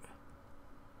needed, but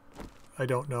I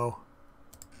don't know.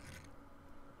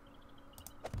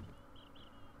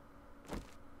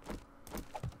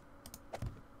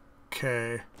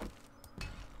 Okay.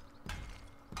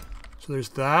 So there's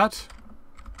that.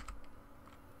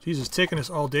 Jesus, it's taking us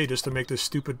all day just to make this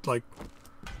stupid, like,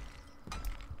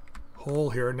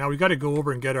 hole here. Now we got to go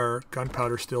over and get our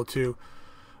gunpowder still, too.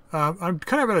 I'm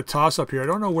kind of at a toss-up here. I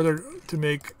don't know whether to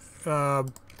make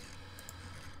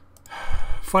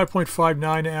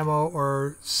 5.59 ammo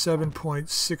or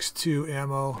 7.62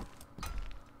 ammo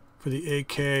for the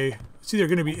AK. It's either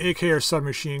going to be AK or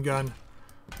submachine gun.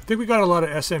 I think we got a lot of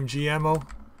SMG ammo,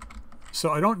 so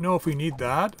I don't know if we need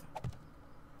that.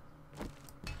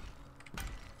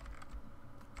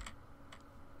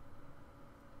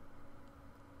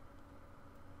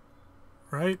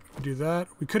 right? Do that.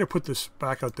 We could have put this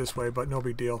back out this way, but no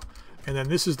big deal. And then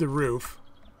this is the roof,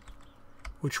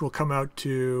 which will come out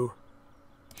to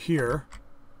here.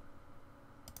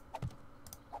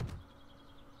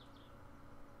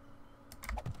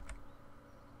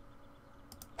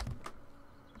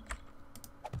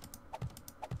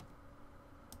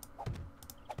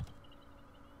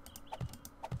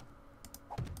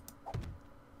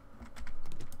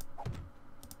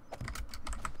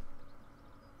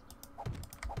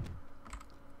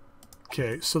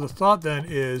 Okay, so the thought then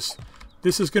is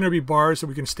this is going to be bars that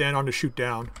we can stand on to shoot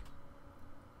down.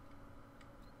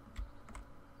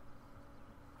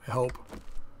 I hope.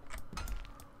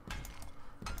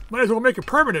 Might as well make it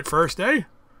permanent first, eh?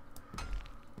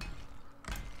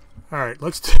 Alright,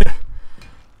 let's...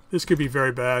 This could be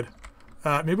very bad.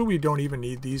 Maybe we don't even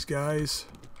need these guys.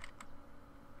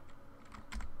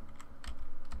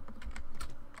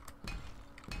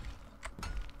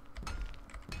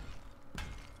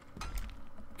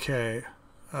 Okay,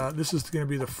 this is going to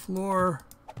be the floor.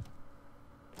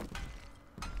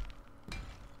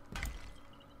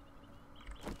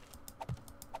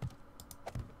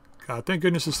 God, thank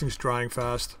goodness this thing's drying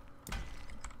fast.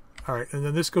 Alright, and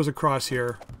then this goes across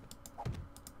here.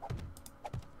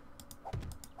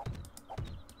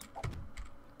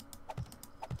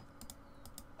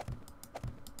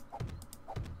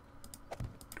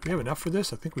 Do we have enough for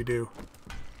this? I think we do.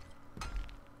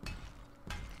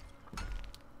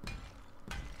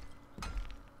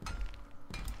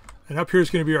 And up here is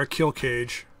going to be our kill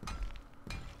cage.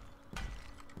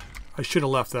 I should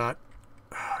have left that.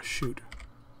 Ah, shoot.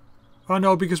 Oh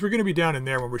no, because we're going to be down in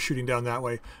there when we're shooting down that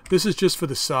way. This is just for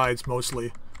the sides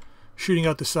mostly. Shooting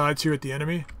out the sides here at the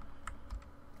enemy.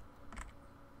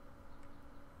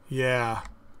 Yeah.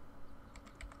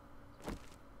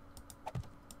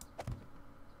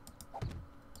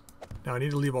 Now I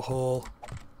need to leave a hole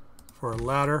for a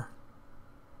ladder.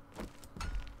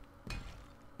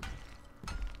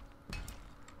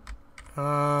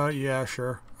 Yeah,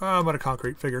 sure. I'm out of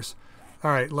concrete. Figures.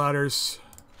 Alright, ladders.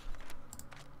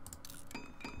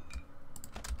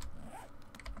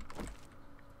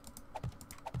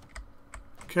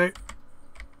 Okay.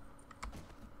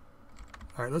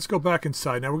 Alright, let's go back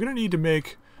inside. Now we're going to need to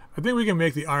make... I think we can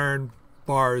make the iron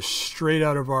bars straight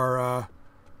out of our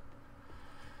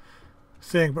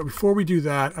thing. But before we do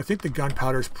that, I think the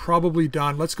gunpowder's probably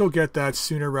done. Let's go get that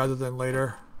sooner rather than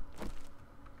later.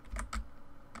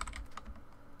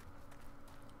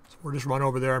 We'll just run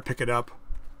over there and pick it up.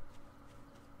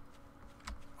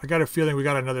 I got a feeling we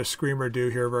got another screamer due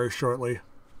here very shortly.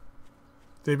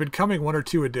 They've been coming 1 or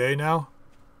 2 a day now.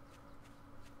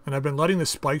 And I've been letting the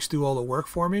spikes do all the work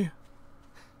for me.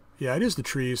 Yeah, it is the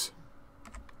trees.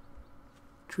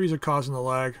 Trees are causing the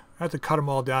lag. I have to cut them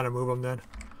all down and move them then.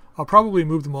 I'll probably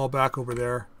move them all back over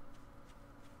there.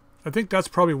 I think that's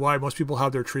probably why most people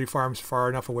have their tree farms far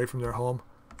enough away from their home.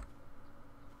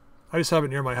 I just have it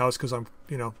near my house because I'm,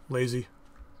 you know, lazy.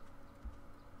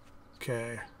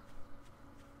 Okay.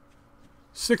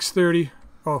 6:30.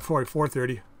 Oh, sorry,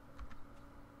 4:30.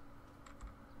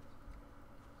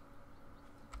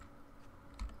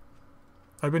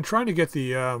 I've been trying to get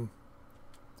the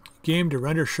game to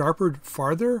render sharper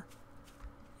farther.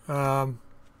 But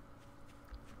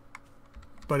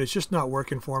it's just not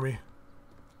working for me.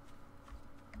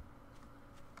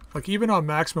 Like, even on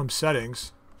maximum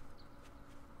settings...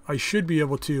 I should be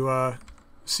able to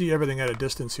see everything at a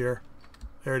distance here.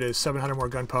 There it is, 700 more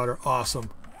gunpowder. Awesome.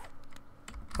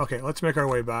 Okay, let's make our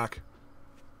way back.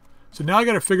 So now I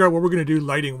got to figure out what we're going to do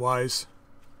lighting-wise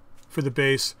for the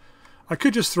base. I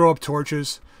could just throw up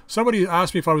torches. Somebody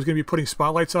asked me if I was going to be putting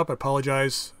spotlights up. I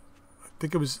apologize. I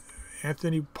think it was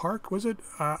Anthony Park, was it?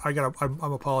 I'm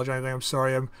apologizing. I'm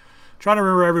sorry. I'm trying to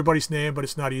remember everybody's name, but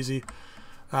it's not easy.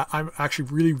 I'm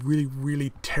actually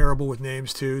really terrible with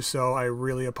names too, so I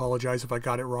really apologize if I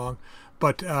got it wrong.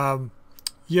 But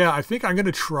yeah, I think I'm going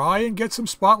to try and get some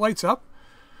spotlights up.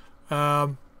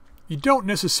 You don't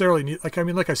necessarily need, like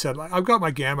I said, I've got my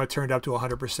gamma turned up to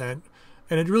 100%,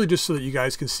 and it's really just so that you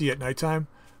guys can see at nighttime,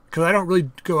 because I don't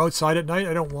really go outside at night.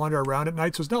 I don't wander around at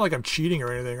night, so it's not like I'm cheating or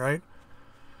anything, right?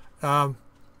 And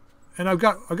I've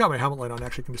got my helmet light on.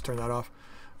 Actually, I can just turn that off.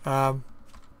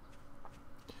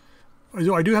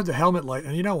 I do have the helmet light,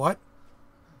 and you know what?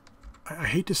 I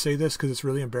hate to say this because it's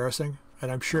really embarrassing,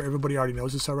 and I'm sure everybody already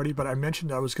knows this already, but I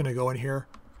mentioned I was going to go in here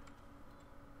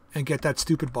and get that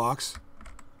stupid box.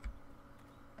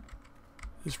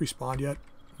 Does this respawn yet?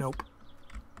 Nope.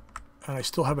 And I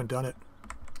still haven't done it.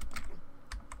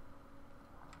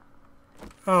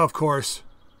 Oh, of course.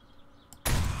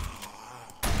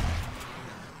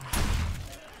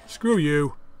 Screw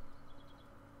you.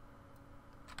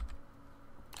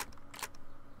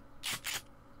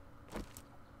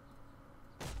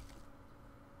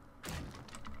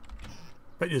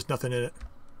 Bet there's nothing in it.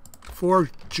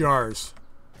 4 jars.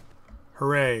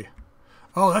 Hooray.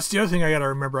 Oh, that's the other thing I gotta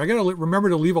remember. I gotta remember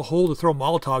to leave a hole to throw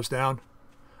Molotovs down.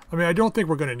 I mean, I don't think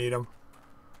we're gonna need them.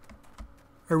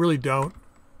 I really don't.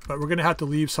 But we're gonna have to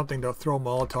leave something to throw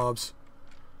Molotovs.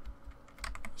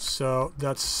 So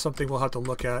that's something we'll have to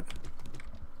look at.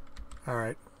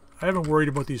 Alright. I haven't worried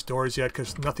about these doors yet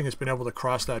because nothing has been able to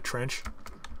cross that trench.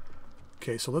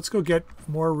 Okay, so let's go get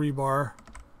more rebar.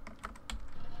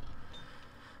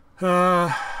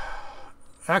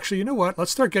 Actually, you know what?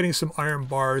 Let's start getting some iron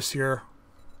bars here.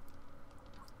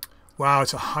 Wow,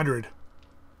 it's 100.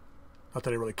 Not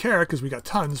that I really care because we got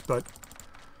tons, but...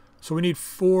 So we need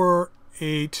 4,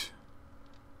 8,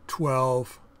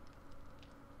 12.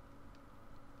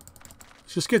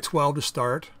 Let's just get 12 to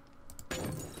start.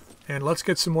 And let's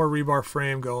get some more rebar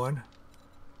frame going.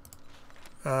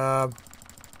 Let's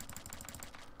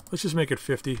just make it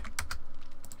 50.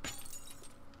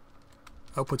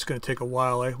 Output's going to take a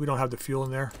while, eh? We don't have the fuel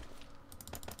in there.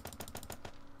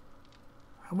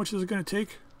 How much is it going to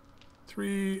take?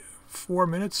 3, 4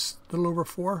 minutes? A little over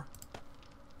 4?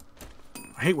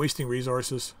 I hate wasting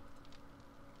resources.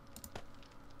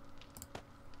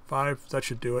 5, that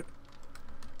should do it.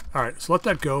 Alright, so let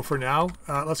that go for now.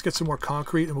 Let's get some more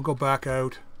concrete and we'll go back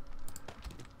out.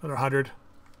 Another 100.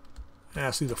 Yeah,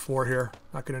 let's leave the 4 here.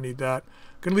 Not going to need that.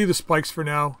 Going to leave the spikes for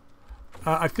now.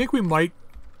 I think we might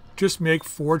just make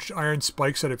forged iron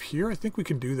spikes out of here. I think we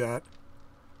can do that.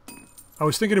 I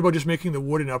was thinking about just making the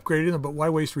wood and upgrading them, but why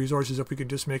waste resources if we could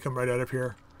just make them right out of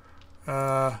here?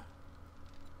 I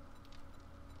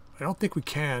don't think we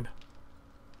can.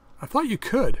 I thought you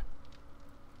could.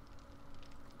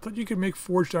 I thought you could make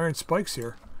forged iron spikes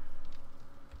here.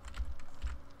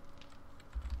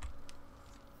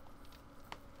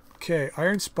 Okay,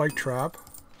 iron spike trap.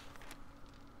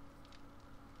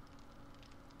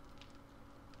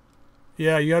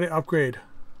 Yeah, you gotta upgrade.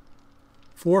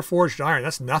 4 forged iron,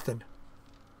 that's nothing.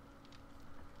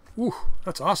 Ooh,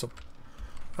 that's awesome.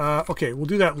 Okay, we'll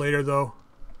do that later though.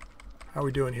 How are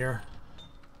we doing here?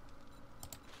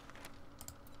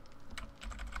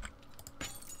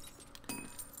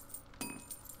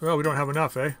 Well, we don't have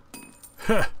enough, eh?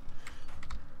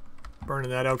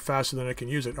 Burning that out faster than I can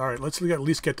use it. Alright, let's at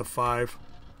least get to 5.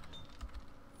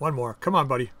 One more. Come on,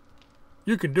 buddy.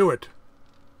 You can do it.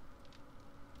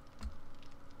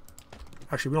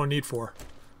 Actually, we don't need 4.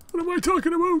 What am I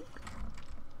talking about?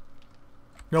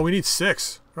 No, we need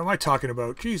 6. What am I talking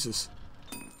about? Jesus.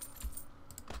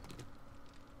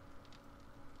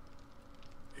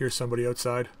 Here's somebody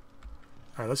outside.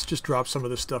 Alright, let's just drop some of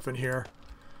this stuff in here.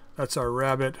 That's our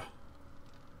rabbit.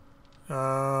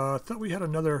 I thought we had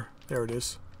another... There it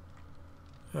is.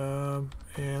 And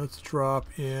let's drop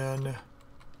in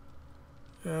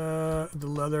the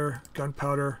leather,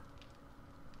 gunpowder,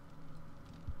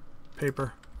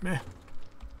 paper. Meh.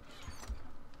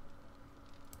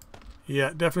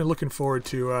 Yeah, definitely looking forward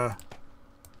to...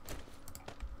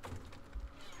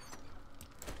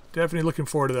 definitely looking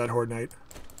forward to that Horde night.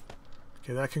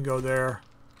 Okay, that can go there.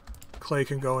 Clay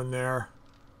can go in there.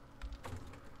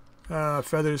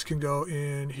 Feathers can go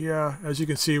in here. As you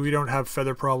can see, we don't have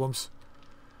feather problems.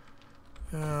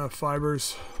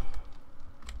 Fibers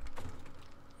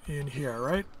in here,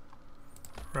 right?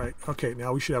 Right. Okay,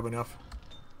 now we should have enough.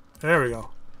 There we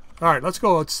go. Alright, let's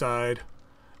go outside.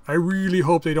 I really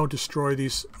hope they don't destroy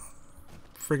these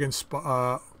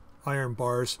friggin' iron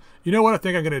bars. You know what I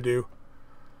think I'm going to do?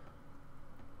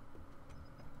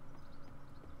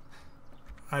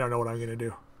 I don't know what I'm going to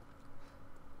do.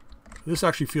 This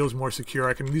actually feels more secure.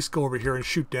 I can at least go over here and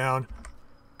shoot down.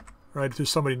 Right, if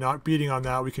there's somebody not beating on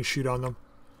that, we can shoot on them.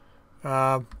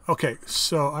 Okay,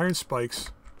 so iron spikes.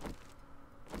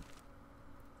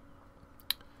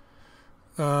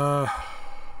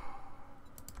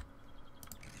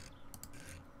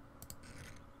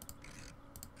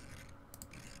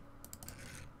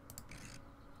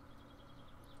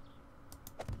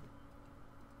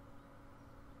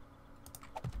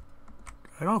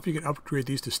 I don't know if you can upgrade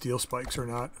these to steel spikes or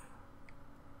not.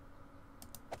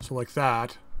 So like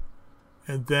that.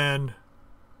 And then...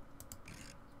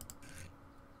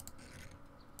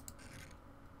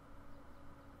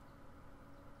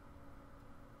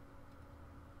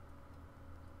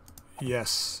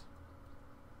 Yes.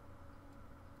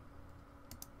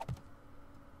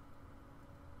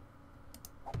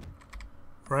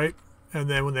 Right? And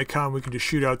then when they come, we can just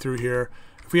shoot out through here.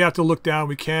 If we have to look down,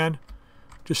 we can.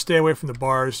 Just stay away from the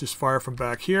bars. Just fire from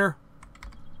back here.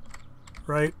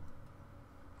 Right?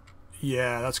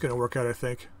 Yeah, that's going to work out, I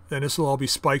think. Then this will all be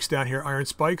spikes down here. Iron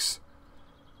spikes.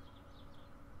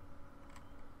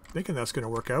 Thinking that's going to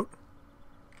work out.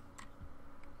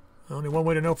 Only one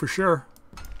way to know for sure.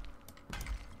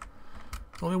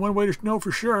 Only one way to know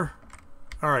for sure.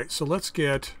 Alright, so let's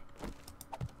get...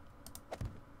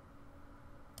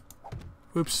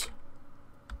 Oops.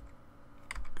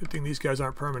 Good thing these guys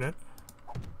aren't permanent.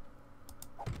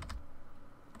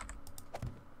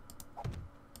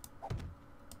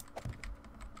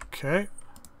 Okay.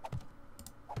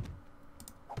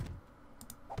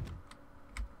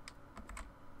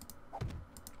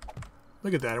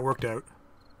 Look at that, it worked out.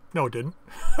 No, it didn't.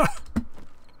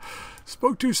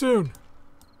 Spoke too soon.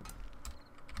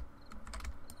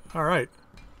 Alright.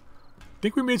 I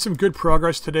think we made some good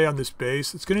progress today on this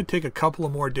base. It's going to take a couple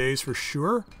of more days for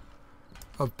sure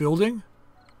of building.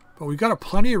 But we've got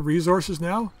plenty of resources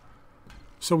now.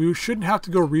 So we shouldn't have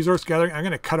to go resource gathering. I'm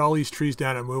going to cut all these trees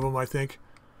down and move them, I think.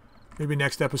 Maybe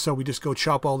next episode we just go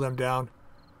chop all them down.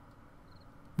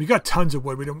 We got tons of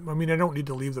wood. I don't need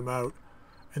to leave them out.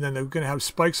 And then they're going to have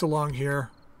spikes along here.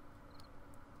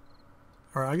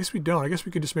 Or I guess we don't. I guess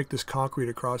we can just make this concrete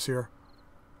across here.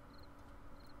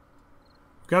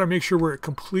 We've got to make sure we're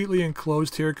completely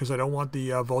enclosed here because I don't want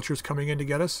the vultures coming in to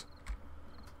get us.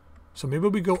 So maybe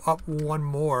we go up one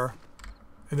more.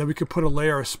 And then we could put a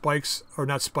layer of spikes, or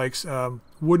not spikes,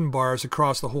 wooden bars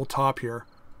across the whole top here.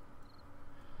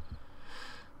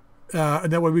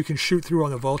 And that way we can shoot through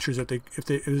on the vultures if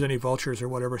there's any vultures or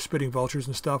whatever, spitting vultures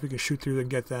and stuff. We can shoot through and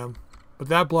get them. But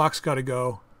that block's got to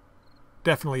go.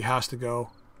 Definitely has to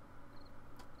go.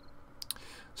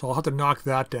 So I'll have to knock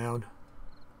that down.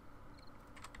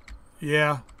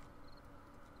 Yeah.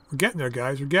 We're getting there,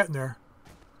 guys. We're getting there.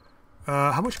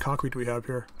 How much concrete do we have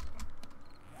here?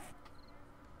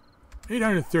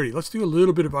 830. Let's do a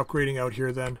little bit of upgrading out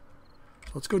here then.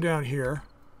 So let's go down here.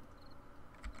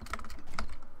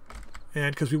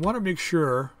 And because we want to make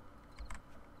sure...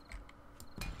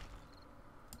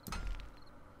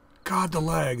 God, the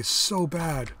lag is so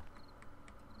bad.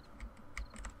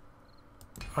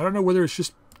 I don't know whether it's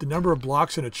just the number of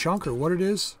blocks in a chunk or what it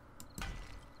is.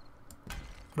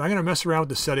 But I'm going to mess around with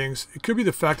the settings. It could be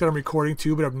the fact that I'm recording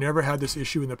too, but I've never had this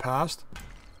issue in the past.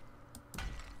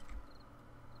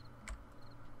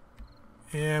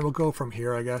 And we'll go from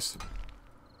here, I guess.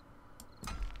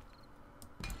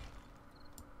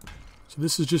 So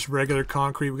this is just regular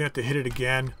concrete. We're going to have to hit it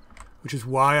again, which is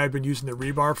why I've been using the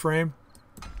rebar frame.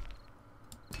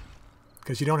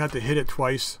 Because you don't have to hit it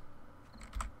twice.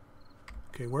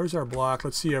 Okay, where's our block?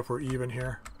 Let's see if we're even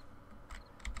here.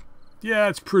 Yeah,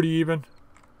 it's pretty even.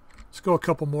 Let's go a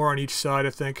couple more on each side, I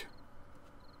think.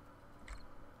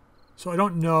 So I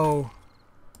don't know...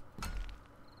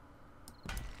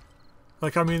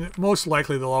 Like, I mean, most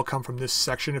likely they'll all come from this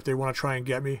section if they want to try and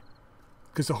get me.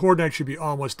 Because the Horde Knight should be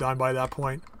almost done by that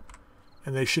point.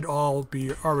 And they should all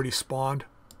be already spawned.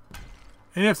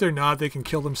 And if they're not, they can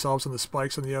kill themselves on the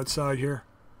spikes on the outside here.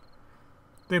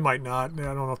 They might not. I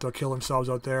don't know if they'll kill themselves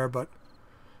out there, but...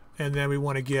 And then we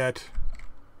want to get...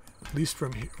 At least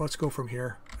from here. Let's go from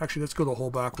here. Actually, let's go the whole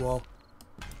back wall.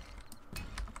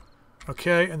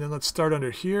 Okay, and then let's start under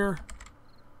here.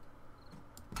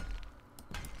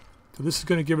 So this is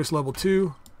going to give us level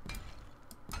 2.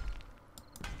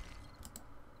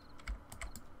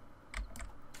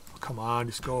 Oh, come on,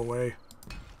 just go away.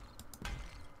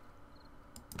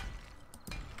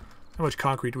 How much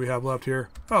concrete do we have left here?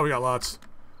 Oh, we got lots.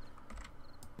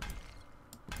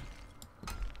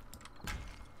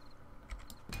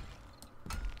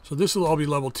 So this will all be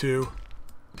level 2.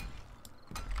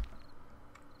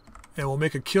 And we'll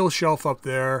make a kill shelf up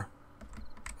there.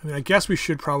 I mean, I guess we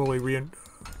should probably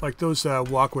like those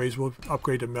walkways will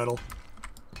upgrade to metal.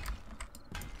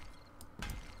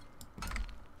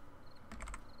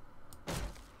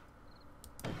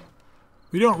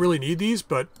 We don't really need these,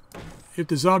 but if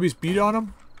the zombies beat on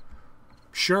them,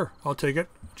 sure, I'll take it.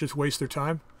 Just waste their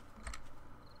time.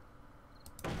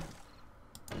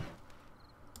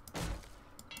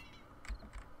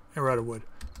 And we're out of wood.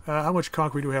 How much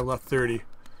concrete do we have left? 30.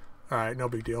 Alright, no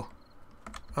big deal.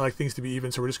 I like things to be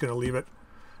even, so we're just going to leave it.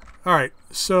 Alright,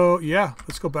 so yeah,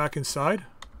 let's go back inside.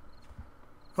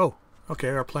 Oh, okay,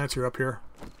 our plants are up here.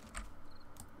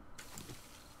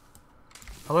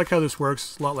 I like how this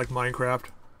works. It's a lot like Minecraft.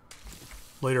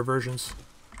 Later versions,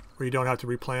 where you don't have to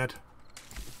replant.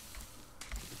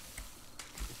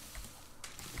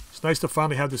 It's nice to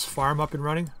finally have this farm up and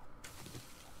running.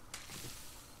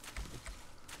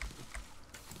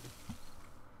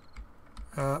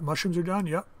 Mushrooms are done,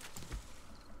 yep.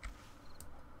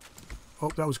 Oh,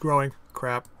 that was growing.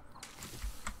 Crap.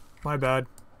 My bad.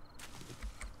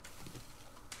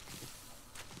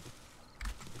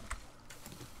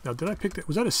 Now, did I pick that?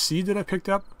 Was that a seed that I picked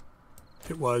up?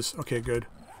 It was. Okay, good.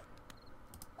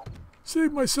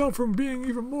 Save myself from being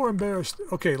even more embarrassed.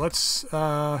 Okay, let's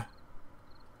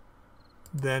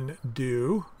then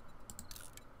do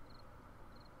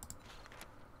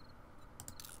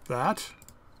that.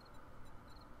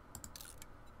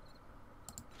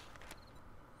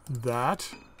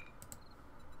 That.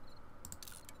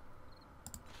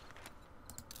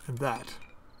 And that.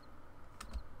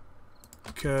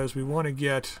 Because we want to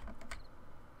get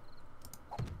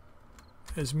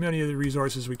as many of the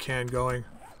resources we can going.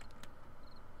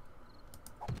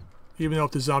 Even though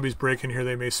if the zombies break in here,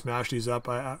 they may smash these up.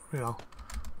 You know,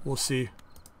 we'll see.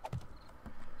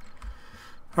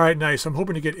 All right, nice. I'm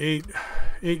hoping to get 8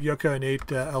 yucca and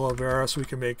 8 aloe vera, so we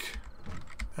can make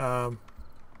 4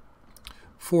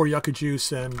 yucca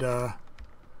juice and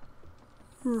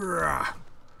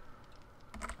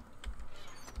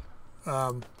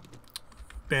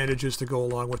bandages to go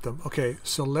along with them. Okay,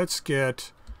 so let's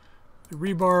get the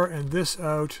rebar and this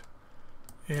out,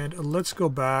 and let's go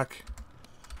back.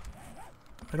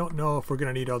 I don't know if we're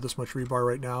going to need all this much rebar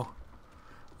right now.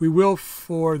 We will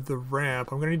for the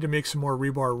ramp. I'm going to need to make some more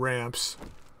rebar ramps.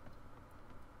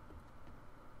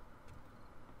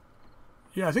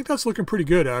 Yeah, I think that's looking pretty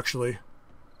good, actually.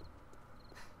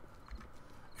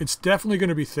 It's definitely going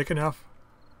to be thick enough.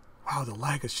 Wow, the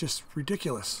lag is just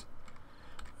ridiculous.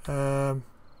 Nope.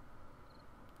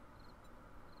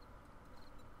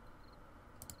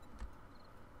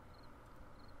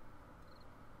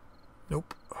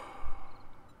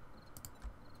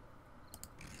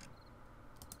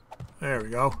 There we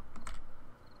go.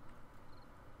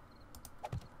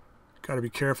 Got to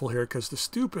be careful here because the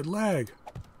stupid lag.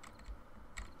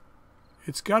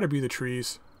 It's got to be the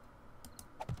trees.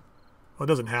 Well, it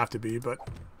doesn't have to be, but...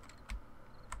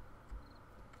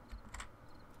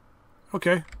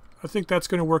 Okay, I think that's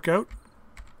going to work out.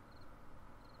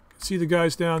 See the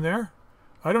guys down there?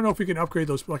 I don't know if we can upgrade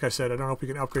those, like I said, I don't know if we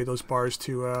can upgrade those bars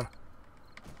to...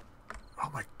 Oh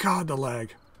my god, the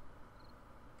lag.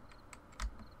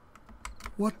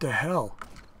 What the hell?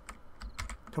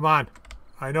 Come on.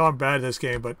 I know I'm bad at this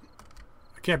game, but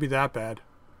I can't be that bad.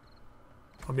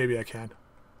 Or maybe I can.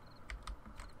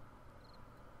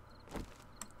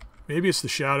 Maybe it's the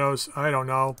shadows. I don't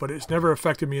know, but it's never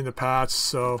affected me in the past,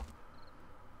 so...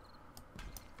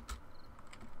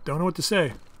 Don't know what to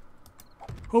say.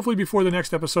 Hopefully before the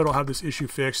next episode I'll have this issue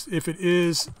fixed. If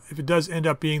it does end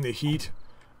up being the heat,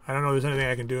 I don't know if there's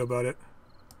anything I can do about it.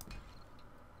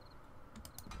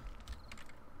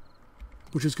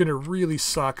 Which is going to really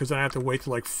suck because I have to wait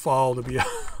till like fall to be...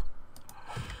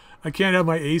 I can't have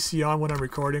my AC on when I'm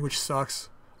recording, which sucks.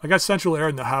 I got central air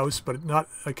in the house, but not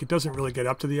like it doesn't really get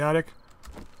up to the attic.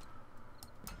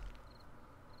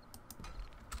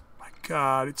 My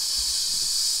god, it's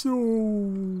so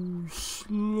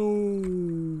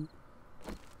slow.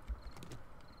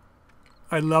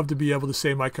 I'd love to be able to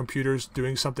say my computer's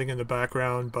doing something in the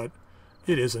background, but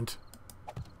it isn't.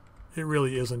 It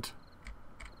really isn't.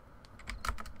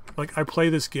 Like, I play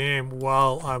this game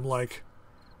while I'm like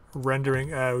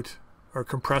rendering out or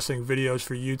compressing videos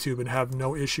for YouTube and have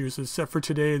no issues, except for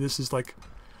today. This is like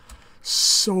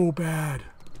so bad.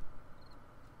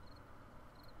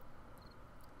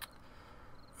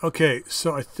 Okay,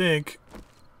 so I think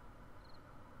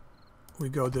we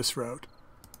go this route.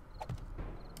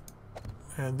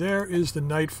 And there is the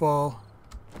nightfall.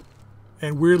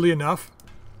 And weirdly enough,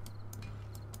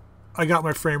 I got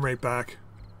my frame rate back.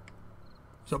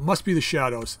 So it must be the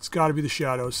shadows. It's got to be the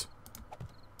shadows.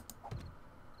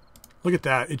 Look at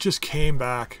that. It just came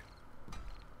back.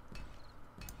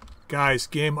 Guys,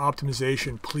 game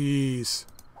optimization, please.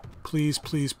 Please,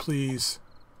 please, please.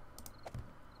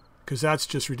 Because that's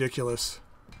just ridiculous.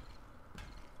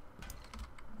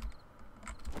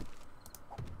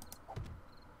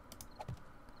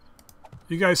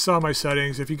 You guys saw my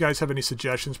settings. If you guys have any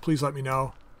suggestions, please let me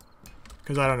know.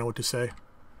 Because I don't know what to say.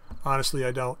 Honestly,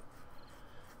 I don't.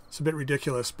 It's a bit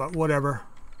ridiculous, but whatever.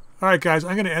 Alright guys,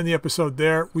 I'm going to end the episode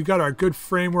there. We got our good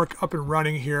framework up and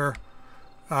running here.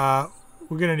 We're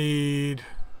going to need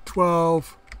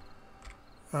 12,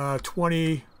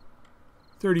 20,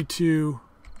 32,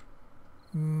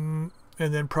 and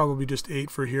then probably just 8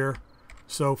 for here.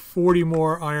 So 40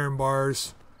 more iron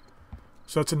bars.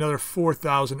 So that's another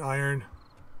 4,000 iron.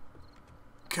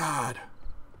 God.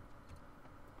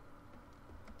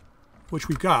 Which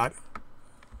we got.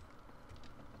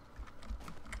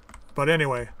 But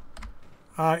anyway,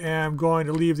 I am going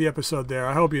to leave the episode there.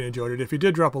 I hope you enjoyed it. If you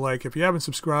did, drop a like. If you haven't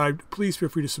subscribed, please feel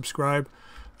free to subscribe.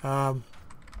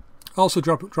 Also,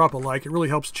 drop a like. It really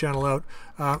helps the channel out.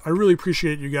 I really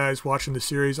appreciate you guys watching the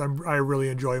series. I really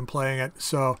enjoy playing it.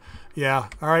 So, yeah.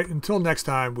 All right. Until next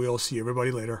time, we'll see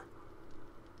everybody later.